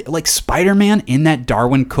drawn like Spider-Man in that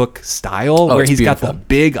Darwin Cook style, where it's he's got beautiful. the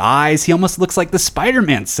big eyes. He almost looks like the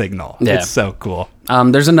Spider-Man signal. Yeah. It's so cool.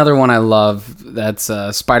 There's another one I love that's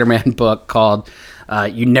a Spider-Man book called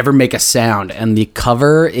You Never Make a Sound, and the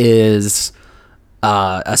cover is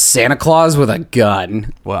a Santa Claus with a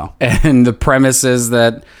gun. Wow. And the premise is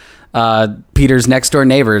that Peter's next door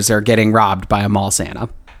neighbors are getting robbed by a mall Santa.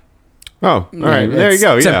 Oh, all right. There you It's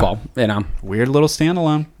go. Yeah. Simple, Weird little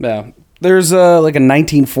standalone. Yeah. There's like a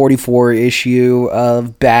 1944 issue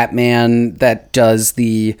of Batman that does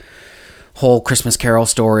the whole Christmas Carol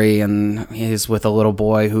story, and he's with a little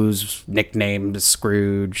boy who's nicknamed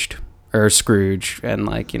Scrooge, and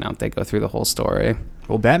they go through the whole story.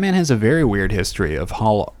 Well, Batman has a very weird history of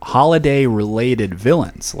holiday-related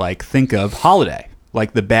villains. Like, think of Holiday,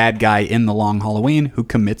 like the bad guy in The Long Halloween who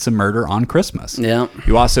commits a murder on Christmas. Yeah.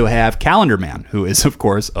 You also have Calendar Man, who is, of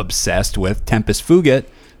course, obsessed with Tempest Fugit,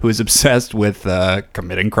 who is obsessed with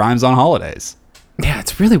committing crimes on holidays. Yeah,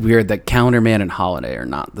 it's really weird that Calendar Man and Holiday are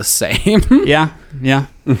not the same. Yeah.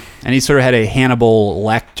 And he sort of had a Hannibal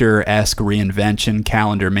Lecter-esque reinvention,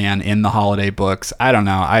 Calendar Man, in the holiday books. I don't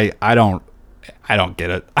know. I don't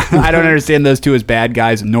get it. I don't understand those two as bad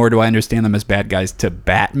guys, nor do I understand them as bad guys to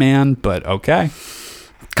Batman, but okay.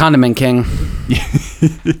 Condiment King.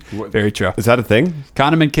 Very true. Is that a thing?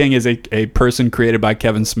 Condiment King is a person created by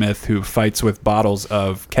Kevin Smith who fights with bottles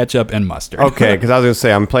of ketchup and mustard. Okay, because I was going to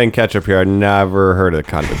say, I'm playing catch-up here. I never heard of the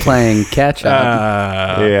condiment. Playing catch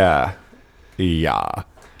up. Yeah.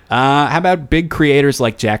 How about big creators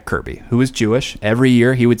like Jack Kirby, who is Jewish? Every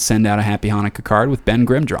year he would send out a Happy Hanukkah card with Ben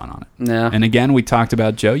Grimm drawn on it. Yeah. And again, we talked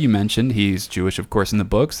about Joe. You mentioned he's Jewish, of course, in the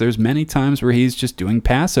books. There's many times where he's just doing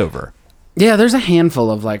Passover. Yeah, there's a handful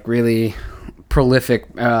of really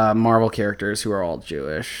prolific Marvel characters who are all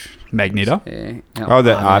Jewish. Magneto. Eh, Oh,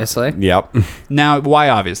 that obviously. Yep. Now, why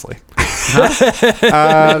obviously?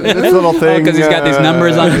 This little thing. Because he's got these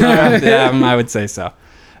numbers on his arm. Yeah, I would say so.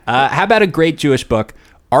 How about a great Jewish book?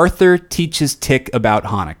 Arthur Teaches Tick About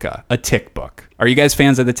Hanukkah, a Tick book. Are you guys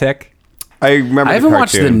fans of the Tick? I remember. I haven't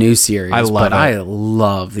watched the new series, I love but it. I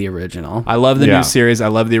love the original. I love the Yeah. new series. I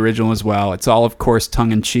love the original as well. It's all, of course,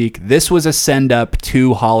 tongue-in-cheek. This was a send-up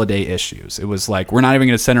to holiday issues. It was like, we're not even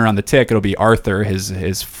going to center on the Tick. It'll be Arthur, his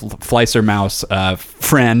Fleiser Mouse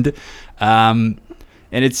friend.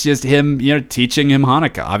 And it's just him, teaching him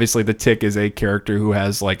Hanukkah. Obviously, the Tick is a character who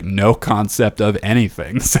has, like, no concept of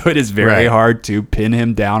anything. So it is very Right. hard to pin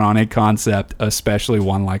him down on a concept, especially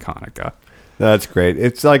one like Hanukkah. That's great.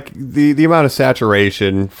 It's like the amount of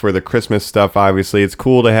saturation for the Christmas stuff. Obviously, it's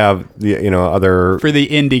cool to have the other For the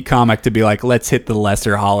indie comic to be like, let's hit the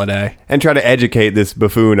lesser holiday. and try to educate this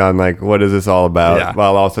buffoon on like what is this all about, Yeah.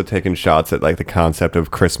 while also taking shots at like the concept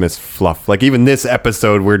of Christmas fluff. Like even this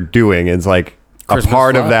episode we're doing is like a Christmas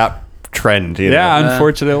part of fluff. that trend. You Yeah, know?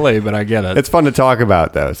 unfortunately, but I get it. It's fun to talk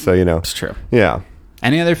about though. So It's true. yeah.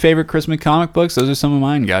 Any other favorite Christmas comic books? Those are some of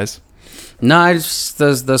mine, guys. No,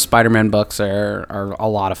 those Spider-Man books are a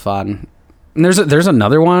lot of fun. And there's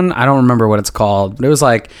another one. I don't remember what it's called. But it was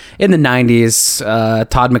like in the 90s.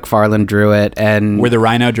 Todd McFarlane drew it, and Where the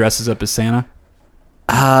rhino dresses up as Santa.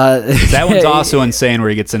 uh, That one's also insane, where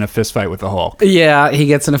he gets in a fist fight with the Hulk. yeah, he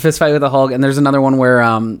gets in a fist fight with the Hulk. And there's another one where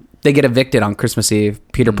they get evicted on Christmas Eve.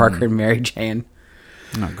 Peter Parker and Mary Jane.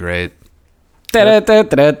 Oh, great.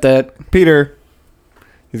 Da-da-da-da-da. Peter,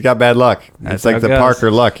 he's got bad luck. That's It's like how it the goes.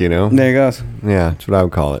 Parker luck, you know. There he goes. Yeah, that's what I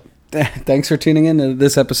would call it. Thanks for tuning in to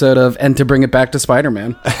this episode of And to Bring It Back to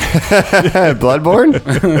Spider-Man.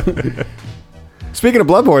 Bloodborne. Speaking of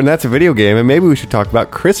Bloodborne, that's a video game, and maybe we should talk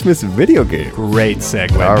about Christmas video games. Great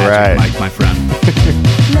segue. All Magic right. Mike, my friend.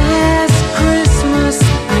 Last Christmas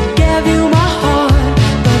I gave you my heart,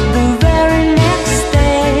 but the very next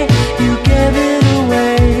day you gave it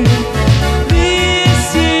away.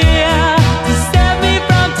 This year, to save me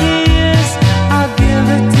from tears, I'll give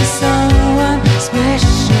it to someone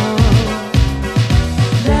special.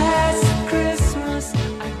 Last Christmas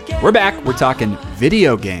I gave We're back. We're talking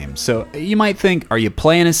video games. So you might think, are you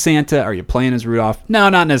playing as Santa? Are you playing as Rudolph? No,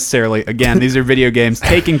 not necessarily. Again, these are video games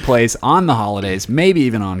taking place on the holidays, maybe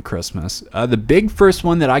even on Christmas. The big first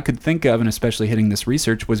one that I could think of, and especially hitting this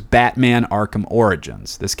research, was Batman Arkham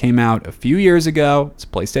Origins. This came out a few years ago. It's a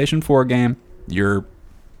PlayStation 4 game. You're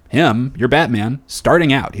Batman,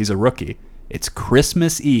 starting out. He's a rookie. It's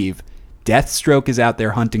Christmas Eve. Deathstroke is out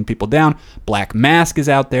there hunting people down. Black Mask is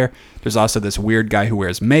out there. There's also this weird guy who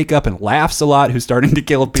wears makeup and laughs a lot who's starting to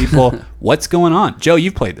kill people. What's going on? Joe,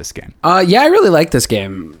 you've played this game. Yeah, I really like this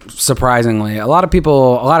game. Surprisingly, a lot of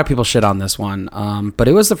people shit on this one, but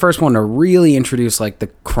it was the first one to really introduce like the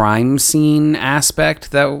crime scene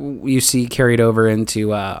aspect that you see carried over into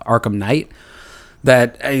Arkham Knight.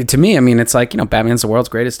 That to me, I mean, it's like, Batman's the world's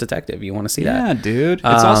greatest detective. You want to see that? Yeah, dude.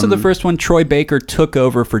 It's also the first one Troy Baker took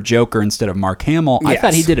over for Joker instead of Mark Hamill. I Yes.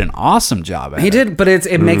 thought he did an awesome job at it. He did, but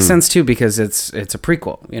it makes sense too because it's a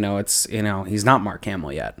prequel. He's not Mark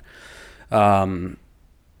Hamill yet.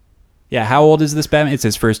 Yeah, how old is this Batman? It's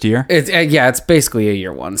his first year. It's basically a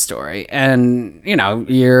year one story, and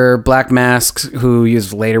your Black Mask, who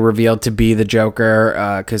is later revealed to be the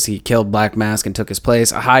Joker because he killed Black Mask and took his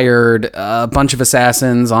place, hired a bunch of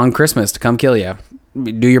assassins on Christmas to come kill you.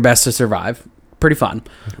 Do your best to survive. Pretty fun.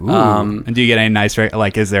 And do you get any nice,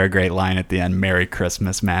 is there a great line at the end? Merry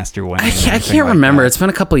Christmas, Master Wayne. I can't remember. It's been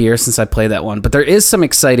a couple years since I played that one, but there is some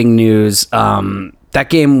exciting news. That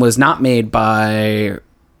game was not made by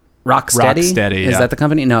Rocksteady. Rocksteady, Is yeah. that the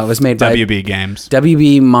company? No, it was made by WB Games.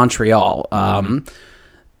 WB Montreal.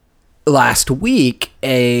 Last week,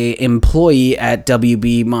 a employee at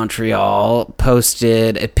WB Montreal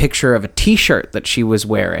posted a picture of a T-shirt that she was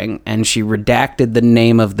wearing, and she redacted the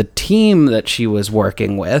name of the team that she was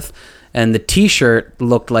working with, and the T-shirt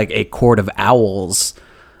looked like a Court of Owls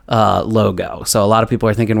logo. So a lot of people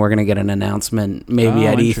are thinking we're going to get an announcement maybe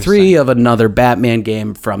Oh, at interesting. E3 of another Batman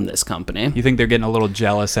game from this company. You think they're getting a little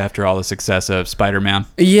jealous after all the success of Spider-Man?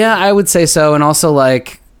 Yeah, I would say so. And also,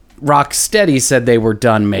 Rocksteady said they were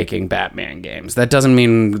done making Batman games. That doesn't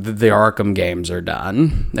mean the Arkham games are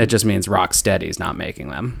done. It just means Rocksteady's not making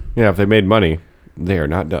them. Yeah, if they made money, they are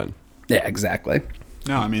not done. Yeah, exactly.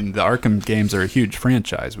 No, I mean, the Arkham games are a huge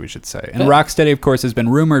franchise, we should say. And Rocksteady, of course, has been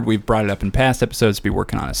rumored, we've brought it up in past episodes, to be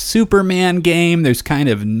working on a Superman game. There's kind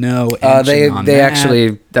of no action on They that.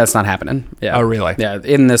 actually, that's not happening. Yeah. Oh, really? Yeah.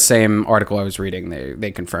 In the same article I was reading,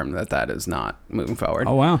 they confirmed that is not moving forward.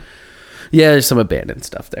 Oh, wow. Yeah, there's some abandoned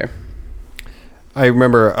stuff there. I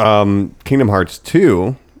remember Kingdom Hearts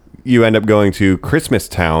 2 you end up going to Christmas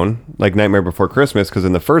Town, like Nightmare Before Christmas, because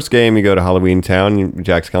in the first game you go to Halloween Town,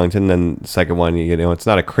 Jack Skellington, then the second one, it's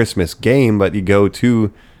not a Christmas game, but you go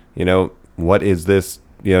to, what is this?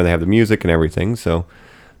 They have the music and everything, so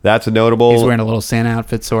that's a notable. He's wearing a little Santa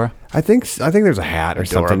outfit, Sora. I think there's a hat or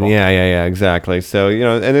something. Adorable. Yeah, exactly. So,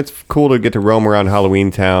 and it's cool to get to roam around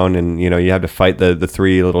Halloween Town, and, you have to fight the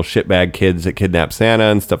three little shitbag kids that kidnap Santa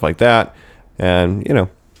and stuff like that. And,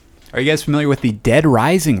 Are you guys familiar with the Dead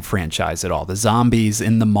Rising franchise at all? The Zombies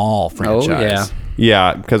in the Mall franchise.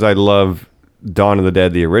 Yeah, because I love Dawn of the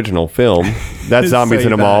Dead, the original film. That's Zombies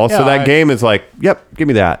in a Mall. Yeah, so that game is like, yep, give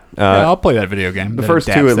me that. Yeah, I'll play that video game. The that first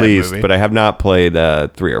two adapts at that least, movie. but I have not played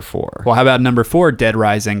 3 or 4. Well, how about number 4, Dead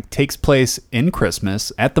Rising, takes place in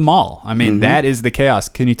Christmas at the mall. I mean, that is the chaos.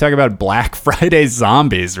 Can you talk about Black Friday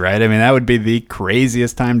zombies, right? I mean, that would be the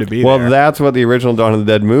craziest time to be Well, there. that's what the original Dawn of the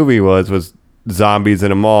Dead movie was zombies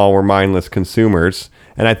in a mall were mindless consumers.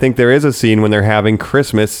 And I think there is a scene when they're having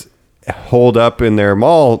Christmas hold up in their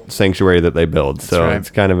mall sanctuary that they build. So right.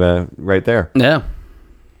 it's kind of right there Yeah.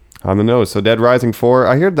 on the nose. So Dead Rising 4,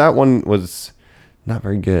 I heard that one was not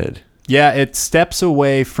very good. Yeah, it steps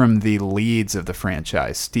away from the leads of the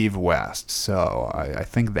franchise, Steve West. So I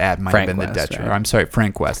think that might Frank have been the West, detriment. right? I'm sorry,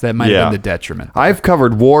 Frank West. That might have been the detriment. I've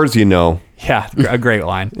covered wars, Yeah, a great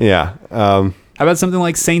line. Yeah. How about something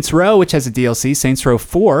like Saints Row, which has a DLC, Saints Row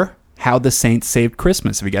 4, How the Saints Saved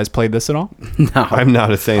Christmas. Have you guys played this at all? I'm not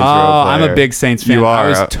a Saints Row Oh, I'm player. a big Saints fan. You are. I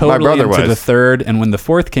was My totally brother into was. the third, and when the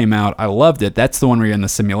fourth came out, I loved it. That's the one where you're in the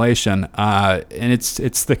simulation, and it's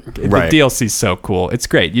the Right. DLC's so cool. It's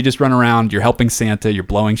great. You just run around, you're helping Santa, you're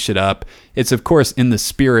blowing shit up. It's of course in the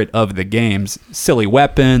spirit of the games. Silly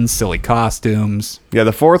weapons, silly costumes. Yeah,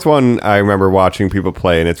 the fourth one I remember watching people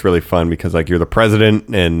play, and it's really fun because like you're the president,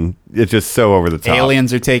 and it's just so over the top.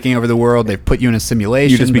 Aliens are taking over the world. They've put you in a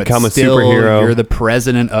simulation. You just but become a still, superhero. You're the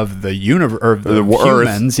president of the universe, or the The Earth.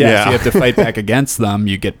 humans. Yeah, Yeah. so you have to fight back against them.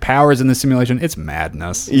 You get powers in the simulation. It's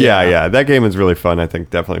madness. Yeah, that game is really fun. I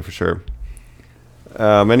think definitely for sure.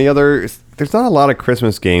 Any other? There's not a lot of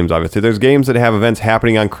Christmas games. Obviously, there's games that have events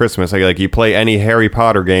happening on Christmas. Like you play any Harry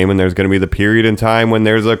Potter game, and there's going to be the period in time when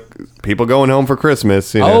there's people going home for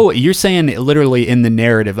Christmas. Oh, you're saying literally in the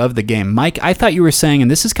narrative of the game. Mike, I thought you were saying, and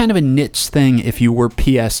this is kind of a niche thing if you were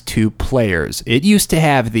PS2 players. It used to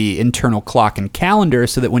have the internal clock and calendar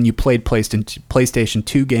so that when you played PlayStation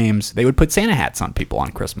 2 games, they would put Santa hats on people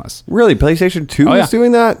on Christmas. Really, PlayStation 2 Oh, yeah. was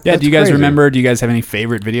doing that? Yeah, That's do you guys crazy. remember? Do you guys have any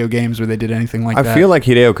favorite video games where they did anything like that? I feel like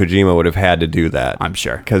Hideo Kojima would have had to do that. I'm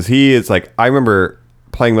sure. Because he is like, I remember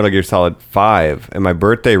playing Metal Gear Solid 5, and my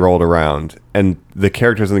birthday rolled around, and the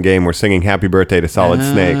characters in the game were singing Happy Birthday to Solid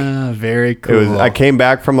Snake. Very It cool. was. I came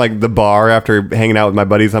back from like the bar after hanging out with my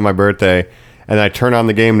buddies on my birthday, and I turn on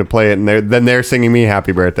the game to play it, and they're singing me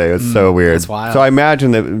Happy Birthday. It was so weird. that's wild. So I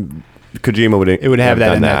imagine that Kojima would have that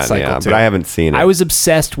done in that cycle, too. but I haven't seen it. I was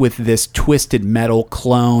obsessed with this Twisted Metal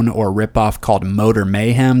clone or ripoff called Motor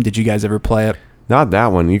Mayhem. Did you guys ever play it? not that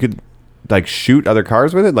one. You could like shoot other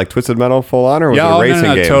cars with it, like Twisted Metal full on, or was it a racing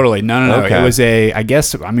no, game? totally. No. Okay. It was I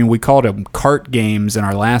guess, we called them kart games in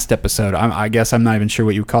our last episode. I guess I'm not even sure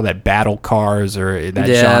what you would call that, battle cars or that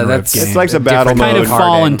Yeah, genre that's- of game. It's like the battle kind mode. of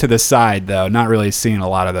fallen to the side, though. Not really seeing a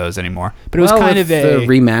lot of those anymore. But it was Well, kind with of the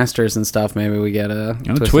remasters and stuff. Maybe we get a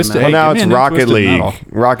Twisted- Well, Hey, now give me it's a new Rocket Twisted League. Metal.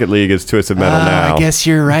 Rocket League is Twisted Metal now. I guess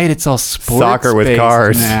you're right. It's all sports Soccer with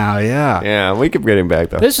cars. now. Yeah. Yeah, we keep getting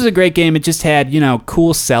back though. This was a great game. It just had,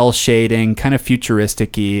 cool cell shading, kind of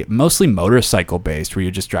futuristic-y, mostly motorcycle based, where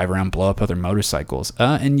you just drive around, blow up other motorcycles.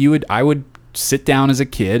 And I would sit down as a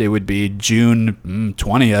kid. It would be June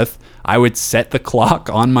 20th. I would set the clock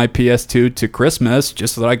on my PS2 to Christmas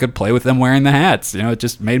just so that I could play with them wearing the hats. It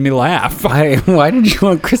just made me laugh. Why did you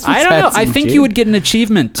want Christmas? I don't know. hats I in think June? you would get an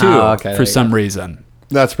achievement too Oh, okay, there for you some go. reason.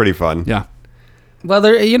 That's pretty fun. Yeah. Well,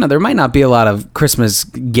 there might not be a lot of Christmas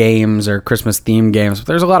games or Christmas themed games, but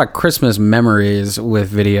there's a lot of Christmas memories with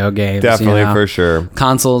video games. Definitely, for sure.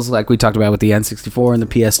 Consoles, like we talked about with the N64 and the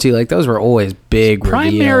PS2, like those were always big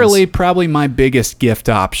Primarily, reveals. probably my biggest gift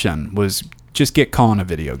option was just get calling a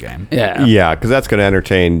video game. Yeah. Yeah, because that's going to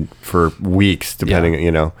entertain for weeks, depending.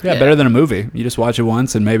 Yeah, better than a movie. You just watch it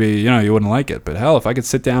once and maybe, you wouldn't like it. But hell, if I could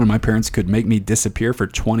sit down and my parents could make me disappear for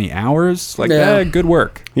 20 hours, good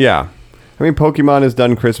work. Yeah. I mean, Pokemon has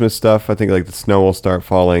done Christmas stuff. I think like the snow will start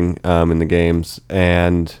falling in the games.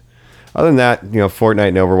 And other than that, Fortnite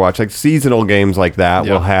and Overwatch, like seasonal games like that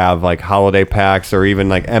Yeah. will have like holiday packs, or even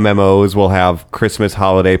like MMOs will have Christmas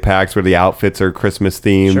holiday packs where the outfits are Christmas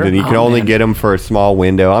themed, Sure. and you can Oh, only man. get them for a small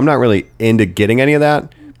window. I'm not really into getting any of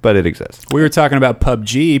that, but it exists. We were talking about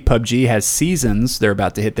PUBG. PUBG has seasons. They're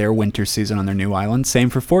about to hit their winter season on their new island. Same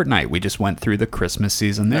for Fortnite. We just went through the Christmas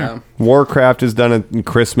season there. Warcraft has done a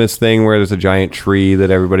Christmas thing where there's a giant tree that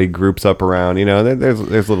everybody groups up around. You know,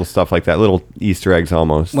 there's little stuff like that, little Easter eggs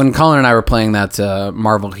almost. When Colin and I were playing that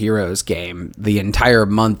Marvel Heroes game, the entire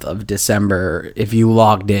month of December, if you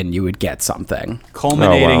logged in, you would get something.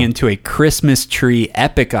 Culminating Oh, wow. into a Christmas tree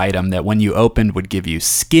epic item that when you opened would give you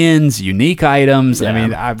skins, unique items. I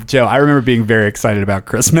mean, Joe, I remember being very excited about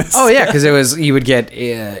Christmas. Oh yeah, because you would get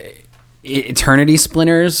Eternity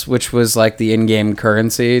Splinters, which was like the in-game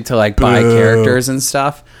currency to like buy characters and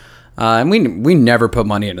stuff. And we never put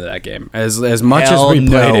money into that game. As much Hell as we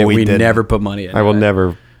played no, it, we we didn't. never put money into it. I will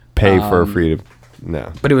never pay for a free to.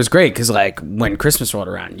 No. But it was great because, like, when Christmas rolled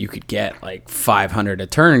around, you could get like 500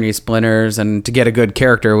 Eternity Splinters, and to get a good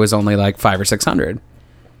character was only like 500 or 600.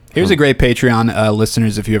 Here's a great Patreon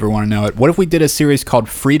listeners, if you ever want to know it. What if we did a series called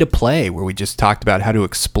Free to Play, where we just talked about how to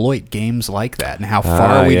exploit games like that and how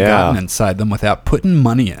far we've yeah. gotten inside them without putting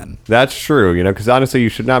money in? That's true, you know, because honestly, you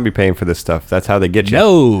should not be paying for this stuff. That's how they get you.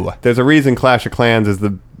 No. There's a reason Clash of Clans is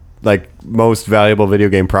the most valuable video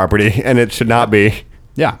game property, and it should not be.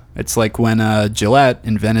 Yeah, it's like when Gillette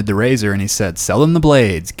invented the razor and he said, sell them the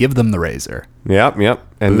blades, give them the razor. Yep.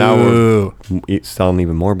 And now Ooh. we're selling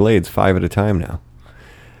even more blades, 5 at a time now.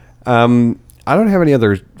 I don't have any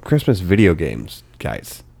other Christmas video games,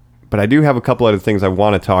 guys, but I do have a couple other things I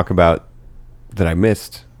want to talk about that I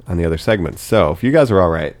missed on the other segments. So if you guys are all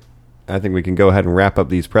right, I think we can go ahead and wrap up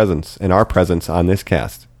these presents and our presents on this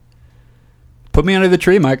cast. Put me under the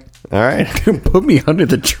tree, Mike. All right. Put me under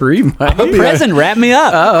the tree, Mike. Present, wrap me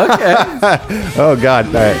up. Oh, God.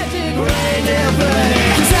 All right.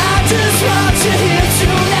 Cause I just want you here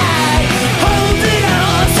tonight, holding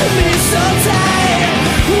on to me so tight.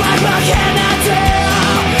 What more can I do?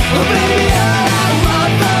 Oh, baby, all I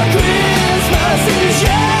want for Christmas is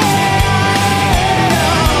you.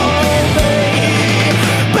 Oh, baby.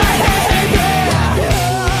 But hey, baby,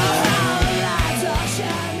 all the lights are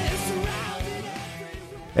shining, surrounding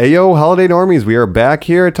everywhere. Hey, yo, holiday normies, we are back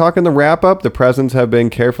here talking the wrap-up. The presents have been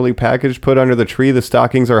carefully packaged, put under the tree, the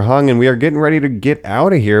stockings are hung, and we are getting ready to get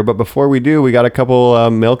out of here. But before we do, we got a couple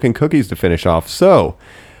milk and cookies to finish off. So,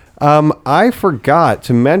 I forgot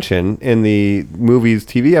to mention in the movies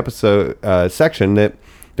TV episode section that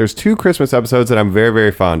there's 2 Christmas episodes that I'm very,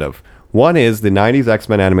 very fond of. One is the 90s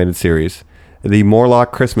X-Men animated series, the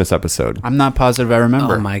Morlock Christmas episode. I'm not positive I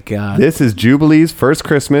remember. Oh my god. This is Jubilee's first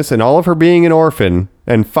Christmas, and all of her being an orphan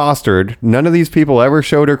and fostered, none of these people ever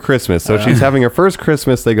showed her Christmas. So she's having her first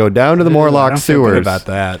Christmas. They go down to the I Morlock don't feel good sewers. about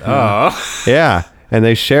that. Oh. Yeah, and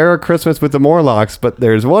they share a Christmas with the Morlocks, but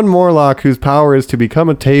there's one Morlock whose power is to become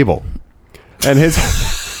a table. And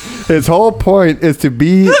his whole point is to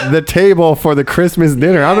be the table for the Christmas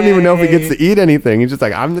dinner. I don't even know if he gets to eat anything. He's just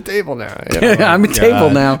like, I'm the table now. you know? I'm a table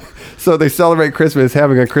now. So they celebrate Christmas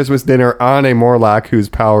having a Christmas dinner on a Morlock whose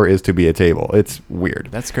power is to be a table. It's weird.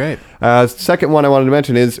 That's great. Second one I wanted to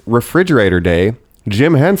mention is Refrigerator Day.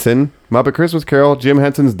 Jim Henson, Muppet Christmas Carol, Jim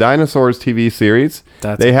Henson's Dinosaurs TV series.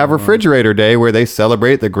 That's they a have good one. Refrigerator Day where they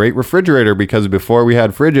celebrate the great refrigerator because before we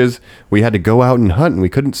had fridges, we had to go out and hunt and we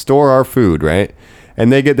couldn't store our food, right?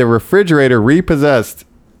 And they get the refrigerator repossessed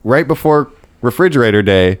right before Refrigerator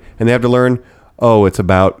Day, and they have to learn, oh, it's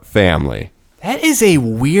about family. That is a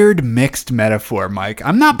weird mixed metaphor, Mike.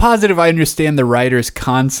 I'm not positive I understand the writer's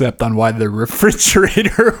concept on why the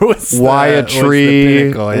refrigerator was Why a was the tree?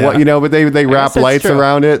 pinnacle, yeah. What, you know, but they wrap that's lights true.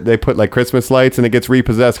 around it. They put like Christmas lights, and it gets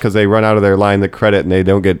repossessed because they run out of their line the credit, and they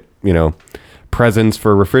don't get presents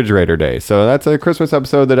for Refrigerator Day. So that's a Christmas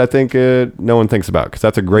episode that I think no one thinks about because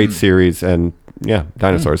that's a great series, and yeah,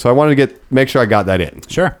 dinosaurs. So I wanted to make sure I got that in.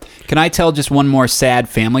 Sure. Can I tell just one more sad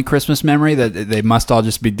family Christmas memory that they must all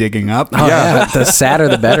just be digging up? Oh, yeah. The sadder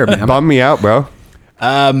the better, man. Bum me out, bro.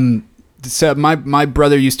 So my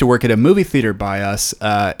brother used to work at a movie theater by us,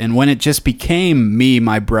 and when it just became me,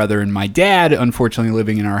 my brother, and my dad, unfortunately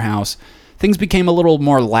living in our house, things became a little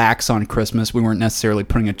more lax on Christmas. We weren't necessarily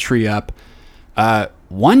putting a tree up.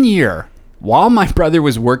 1 year, while my brother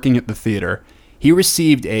was working at the theater, he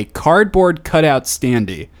received a cardboard cutout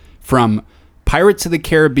standee from Pirates of the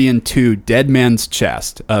Caribbean 2 Dead Man's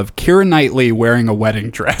Chest of Keira Knightley wearing a wedding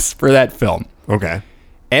dress for that film. Okay.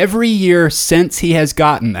 Every year since he has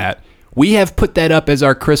gotten that, we have put that up as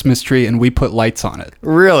our Christmas tree and we put lights on it.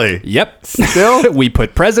 Really? Yep. Still? We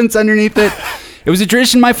put presents underneath it. It was a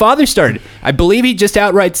tradition my father started. I believe he just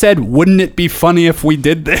outright said, wouldn't it be funny if we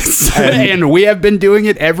did this? And we have been doing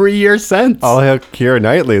it every year since. I'll have Keira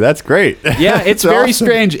Knightley. That's great. Yeah, it's very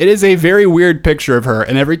strange. It is a very weird picture of her.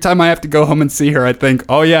 And every time I have to go home and see her, I think,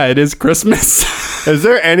 oh yeah, it is Christmas. Is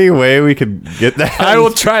there any way we could get that? I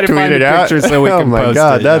will try to tweet find it a out? picture so we oh can my post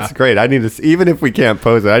god, it, that's yeah. great. I need to, even if we can't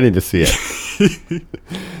post it, I need to see it.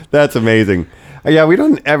 That's amazing. Yeah, we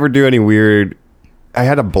don't ever do any weird. I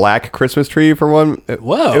had a black Christmas tree for one.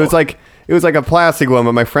 Whoa. It was like a plastic one,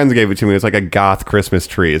 but my friends gave it to me. It was like a goth Christmas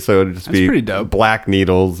tree, so it'd just That's be pretty dope. black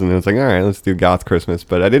needles, and it was like, all right, let's do goth Christmas.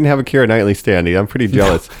 But I didn't have a Keira Knightley standee. I'm pretty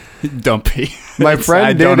jealous. Don't be. My It's- friend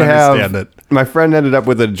I did don't have. understand it. My friend ended up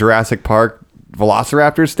with a Jurassic Park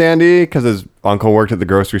Velociraptor standee because his uncle worked at the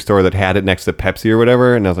grocery store that had it next to Pepsi or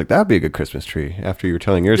whatever, and I was like, that'd be a good Christmas tree. After you were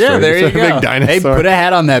telling your Yeah, story, there you Just a go. big dinosaur. Hey, put a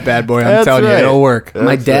hat on that bad boy. I'm That's telling right. you, it'll work.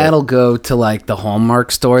 My That's dad right. will go to like the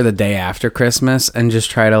Hallmark store the day after Christmas and just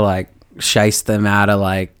try to like shice them out of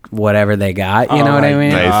like whatever they got. You know what I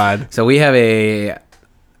mean? Nice. God. So we have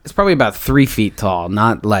it's probably about 3 feet tall,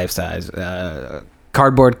 not life size,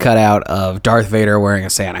 cardboard cutout of Darth Vader wearing a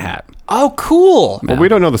Santa hat. Oh, cool. Well, we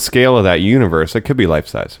don't know the scale of that universe. It could be life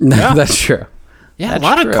size. That's true. Yeah, That's a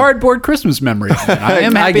lot true. of cardboard Christmas memories. Man. I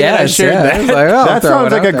am I happy that I guess, shared yeah. that. It's like, oh, That throw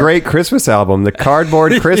sounds it like out a there. great Christmas album. The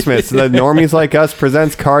Cardboard Christmas. The Normies Like Us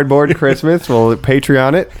presents Cardboard Christmas. We'll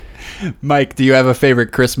Patreon it. Mike, do you have a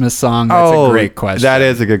favorite Christmas song? That's a great question. That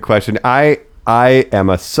is a good question. I am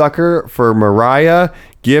a sucker for Mariah.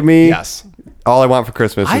 Give me Yes. All I Want for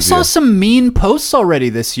Christmas I Is saw You. some mean posts already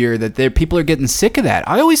this year that people are getting sick of that.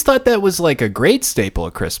 I always thought that was like a great staple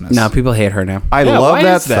of Christmas. No, people hate her now. I Yeah, love why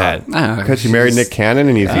that is that? song. Oh, Because she married Nick Cannon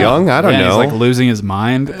and he's young. I don't Yeah, know. He's like losing his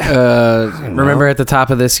mind. Remember at the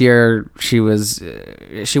top of this year, she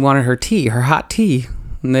wanted her tea, her hot tea,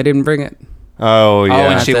 and they didn't bring it. oh, yeah. Oh,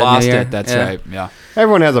 and she That lost New Year. it. That's Yeah. right. Yeah.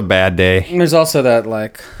 Everyone has a bad day. And there's also that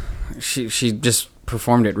like she just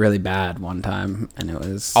performed it really bad one time, and it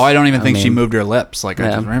was. Oh, I don't even think she mean, moved her lips. Like, I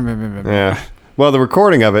Yeah. just, Yeah. Well, the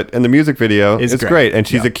recording of it and the music video It's is great. great. And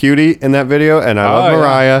she's Yeah. a cutie in that video. And I love yeah.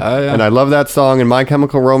 Mariah. Oh, yeah. And I love that song. And My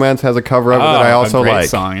Chemical Romance has a cover of it that I Oh, a also great like.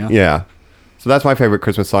 song, yeah. So that's my favorite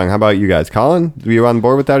Christmas song. How about you guys? Colin, are you on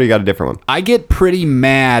board with that or you got a different one? I get pretty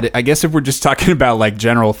mad. I guess if we're just talking about like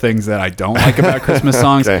general things that I don't like about Christmas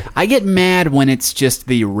songs, Okay. I get mad when it's just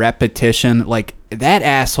the repetition. Like that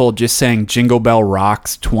asshole just saying Jingle Bell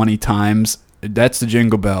Rocks 20 times. That's the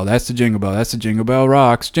Jingle Bell. That's the Jingle Bell. That's the Jingle Bell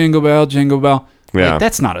Rocks. Jingle Bell, Jingle Bell. Yeah. Like,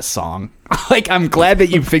 that's not a song. Like, I'm glad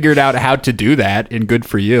that you figured out how to do that, and good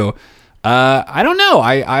for you. I don't know.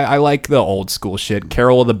 I like the old school shit.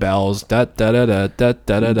 Carol of the Bells. Da da da da da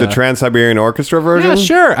da da. The Trans-Siberian Orchestra version? Yeah,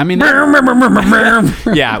 sure. I mean,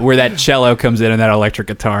 yeah, where that cello comes in and that electric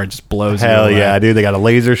guitar just blows. you Hell away. yeah, dude. They got a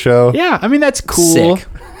laser show. Yeah, I mean that's cool. Sick.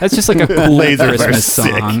 That's just like a cool Lasers are Christmas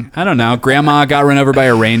sick. song. I don't know. Grandma got run over by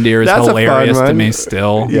a reindeer is That's a fun hilarious to one. me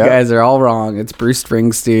still. You Yeah. guys are all wrong. It's Bruce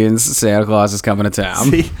Springsteen's Santa Claus is Coming to Town.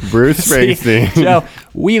 Bruce Springsteen. Joe,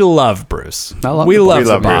 we love Bruce. I love we the- love we the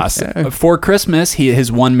love boss. Bruce. For Christmas,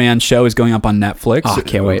 his one-man show is going up on Netflix. Oh,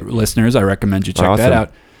 can't wait. Listeners, I recommend you check Awesome. that out.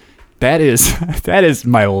 That is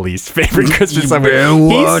my least favorite Christmas song.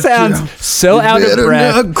 He sounds so out of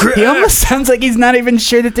breath. He almost sounds like he's not even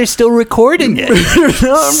sure that they're still recording it.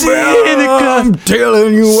 I'm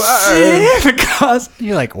telling you why. Santa Claus.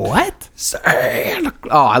 You're like, what?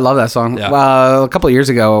 Oh, I love that song. Yeah. Well, a couple of years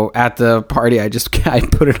ago at the party, I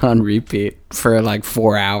put it on repeat for like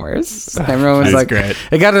 4 hours. Everyone was That's like, great.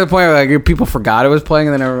 It got to the point where like people forgot it was playing,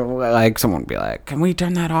 and then like someone would be like, "Can we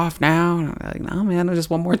turn that off now?" And I'm like, "No, man, just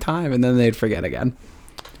one more time," and then they'd forget again.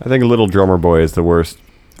 I think Little Drummer Boy is the worst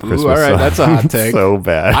Christmas all right, song. that's a hot take. So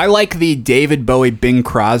bad. I like the David Bowie, Bing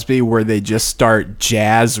Crosby, where they just start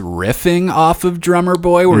jazz riffing off of Drummer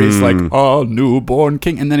Boy, where he's like, "Oh, newborn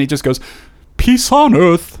king," and then he just goes, "Peace on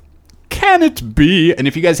earth, can it be?" And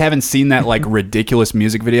if you guys haven't seen that like ridiculous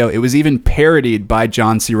music video, it was even parodied by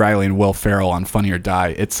John C. Reilly and Will Ferrell on Funny or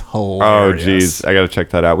Die. It's Oh, hilarious. jeez. I got to check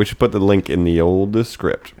that out. We should put the link in the old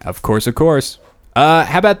script. Of course, of course.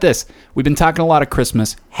 How about this? We've been talking a lot of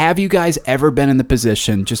Christmas. Have you guys ever been in the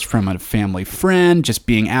position, just from a family friend, just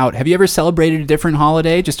being out? Have you ever celebrated a different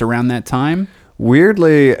holiday just around that time?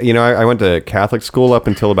 Weirdly, I went to Catholic school up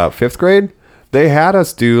until about 5th grade. They had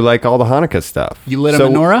us do like all the Hanukkah stuff. You lit a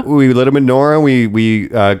menorah? We lit a menorah. We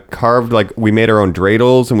carved, like, we made our own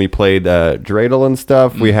dreidels and we played dreidel and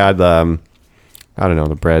stuff. We had, I don't know,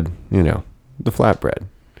 the bread, the flatbread.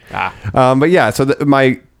 But yeah, so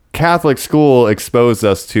my Catholic school exposed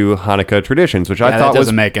us to Hanukkah traditions, which I Yeah, thought that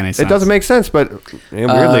doesn't make any sense. It doesn't make sense, but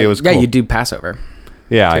weirdly it was cool. Yeah, you do Passover.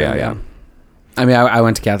 Yeah. I mean, I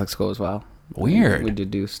went to Catholic school as well. Weird. We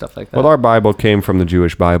did do stuff like that. Well, our Bible came from the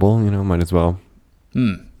Jewish Bible. Might as well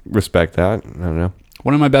respect that. I don't know.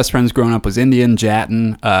 One of my best friends growing up was Indian,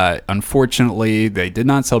 Jatin. Unfortunately, they did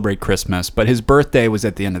not celebrate Christmas, but his birthday was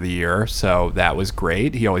at the end of the year, so that was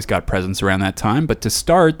great. He always got presents around that time. But to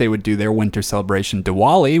start, they would do their winter celebration,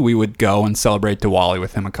 Diwali. We would go and celebrate Diwali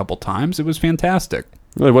with him a couple times. It was fantastic.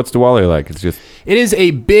 Really, what's Diwali like? It's just It is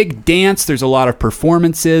a big dance. There's a lot of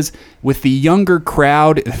performances. With the younger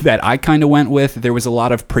crowd that I kind of went with, there was a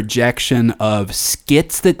lot of projection of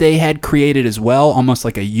skits that they had created as well, almost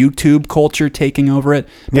like a YouTube culture taking over it.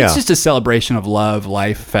 But Yeah. It's just a celebration of love,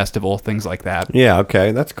 life, festival, things like that. yeah,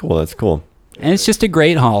 okay, that's cool. That's cool. And it's just a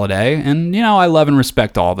great holiday. And, you know, I love and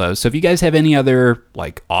respect all those. So if you guys have any other,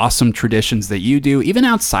 like, awesome traditions that you do, even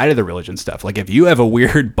outside of the religion stuff, like if you have a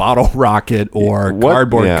weird bottle rocket or What-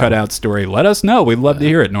 cardboard yeah. cutout story, let us know. We'd love to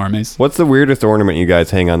hear it, normies. What's the weirdest ornament you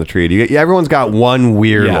guys hang on the tree? Everyone's got one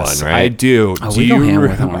weird Yes, one, right? I do. Oh, do we don't you hammer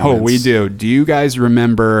with oh, ornaments. we do. Do you guys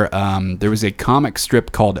remember there was a comic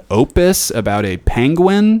strip called Opus about a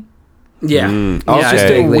penguin? Yeah. okay. It's just I a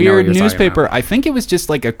vaguely know what weird you're talking newspaper. about. I think it was just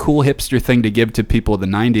like a cool hipster thing to give to people of the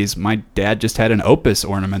 90s. My dad just had an Opus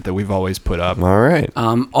ornament that we've always put up. All right.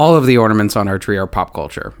 All of the ornaments on our tree are pop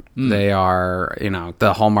culture. They are,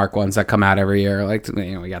 the Hallmark ones that come out every year. Like,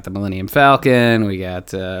 we got the Millennium Falcon, we got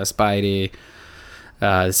Spidey,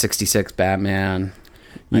 the 66 Batman.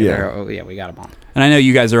 Like, Yeah. we got them all. And I know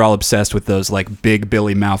you guys are all obsessed with those like big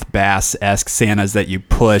Billy Mouth Bass-esque Santas that you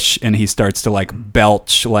push and he starts to like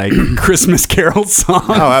belch like Christmas Carol songs.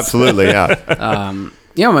 Oh, absolutely, yeah.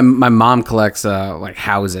 My mom collects like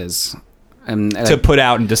houses. And To put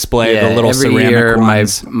out and display the little every ceramic year,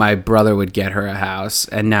 ones. my brother would get her a house,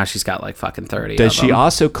 and now she's got like fucking 30. Does of she them.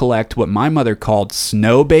 also collect what my mother called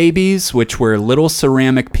snow babies, which were little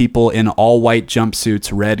ceramic people in all white jumpsuits,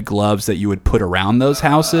 red gloves that you would put around those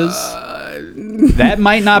houses? That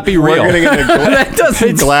might not be real. We're going to get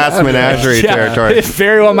into glass menagerie Yeah, territory. it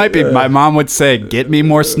very well might be. My mom would say, "Get me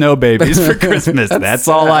more snow babies for Christmas." That's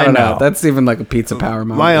all I don't know. That's even like a pizza power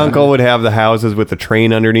mom. My uncle would have the houses with the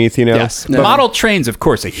train underneath, you know? Yes, model trains, of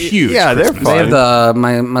course, are huge. Yeah, they're Christmas. They have fun.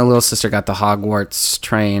 the my little sister got the Hogwarts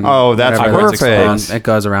train. Oh, that's whatever it's perfect. called. It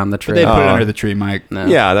goes around the tree. They put it Oh. under the tree, Mike.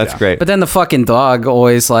 Yeah, that's great. But then the fucking dog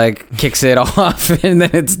always like kicks it off, and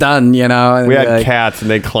then it's done. You know. And We had like, cats, and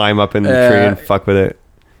they'd climb up in the tree and fuck with it.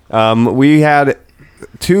 We had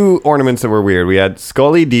two ornaments that were weird. We had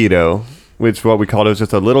Scully Dido, which what we called it was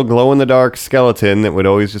just a little glow-in-the-dark skeleton that would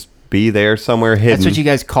always just be there somewhere hidden. That's what you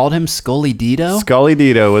guys called him, Scully Dido? Scully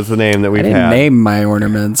Dido was the name that I we've didn't had. name my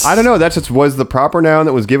ornaments. I don't know. That just was the proper noun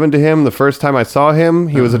that was given to him the first time I saw him.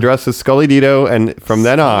 He was addressed as Scully Dido, and from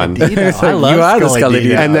then on. I love You are the Scully Scully Dido.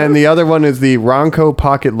 Dido. And then the other one is the Ronco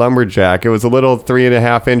Pocket Lumberjack. It was a little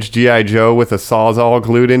 3.5-inch G.I. Joe with a Sawzall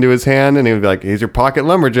glued into his hand, and he would be like, "Here's your pocket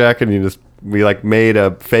lumberjack," and we like made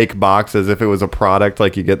a fake box as if it was a product,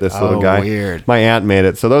 like you get this little Oh, guy. weird. My aunt made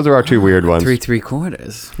it. So those are our two weird ones. 3 3/4.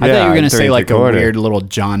 I thought you Yeah, were going to 3 say like a 3/4. weird little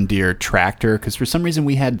John Deere tractor, because for some reason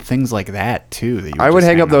we had things like that too. That you I would just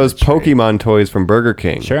hang up on those the tree. Pokemon toys from Burger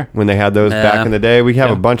King. Sure. When they had those Yeah. back in the day. We have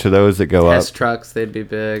Yeah. a bunch of those that go Test up. trucks, they'd be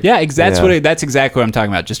big. Yeah, that's Yeah. that's exactly what I'm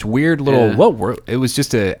talking about. Just weird little it was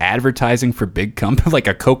just a advertising for big company, like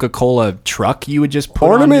a Coca-Cola truck. You would just put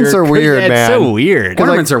Ornaments on your, are weird, yeah, it's man. so weird.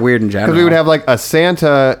 Ornaments are weird in general. Because we would have like a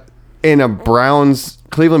Santa in a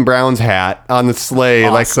Cleveland Browns hat on the sleigh.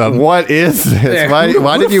 Awesome. Like, what is this? Yeah, Why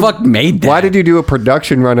who did the you fuck made that? Why did you do a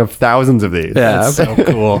production run of thousands of these? Yeah. That's so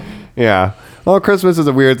cool. Yeah. Well, Christmas is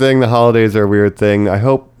a weird thing. The holidays are a weird thing. I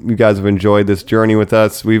hope you guys have enjoyed this journey with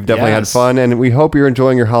us. We've definitely Yes. had fun, and we hope you're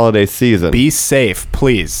enjoying your holiday season. Be safe,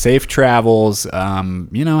 please. Safe travels.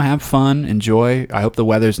 Have fun. Enjoy. I hope the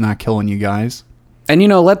weather's not killing you guys. And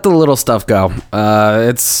let the little stuff go.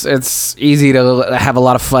 It's easy to have a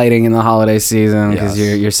lot of fighting in the holiday season because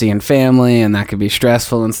Yes. you're seeing family, and that could be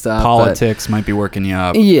stressful and stuff. but- Politics might be working you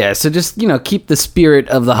up. yeah, so just keep the spirit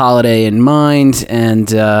of the holiday in mind, and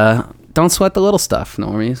don't sweat the little stuff,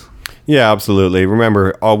 normies. Yeah, absolutely.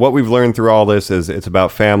 Remember, what we've learned through all this is it's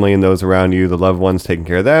about family and those around you, the loved ones, taking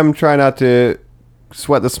care of them. Try not to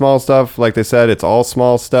sweat the small stuff. Like they said, it's all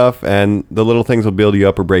small stuff, and the little things will build you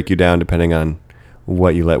up or break you down depending on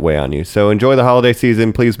what you let weigh on you. So enjoy the holiday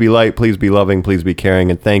season. Please be light. Please be loving. Please be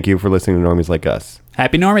caring. And thank you for listening to Normies Like Us.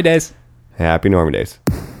 Happy Normie Days. Happy Normie Days.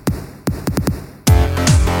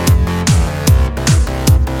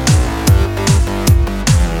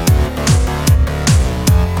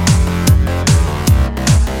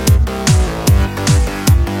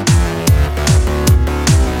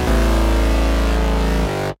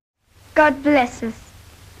 God bless us,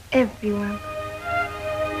 everyone.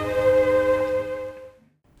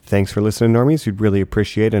 Thanks for listening, Normies. We'd really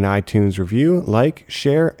appreciate an iTunes review, like,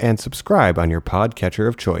 share, and subscribe on your podcatcher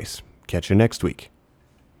of choice. Catch you next week.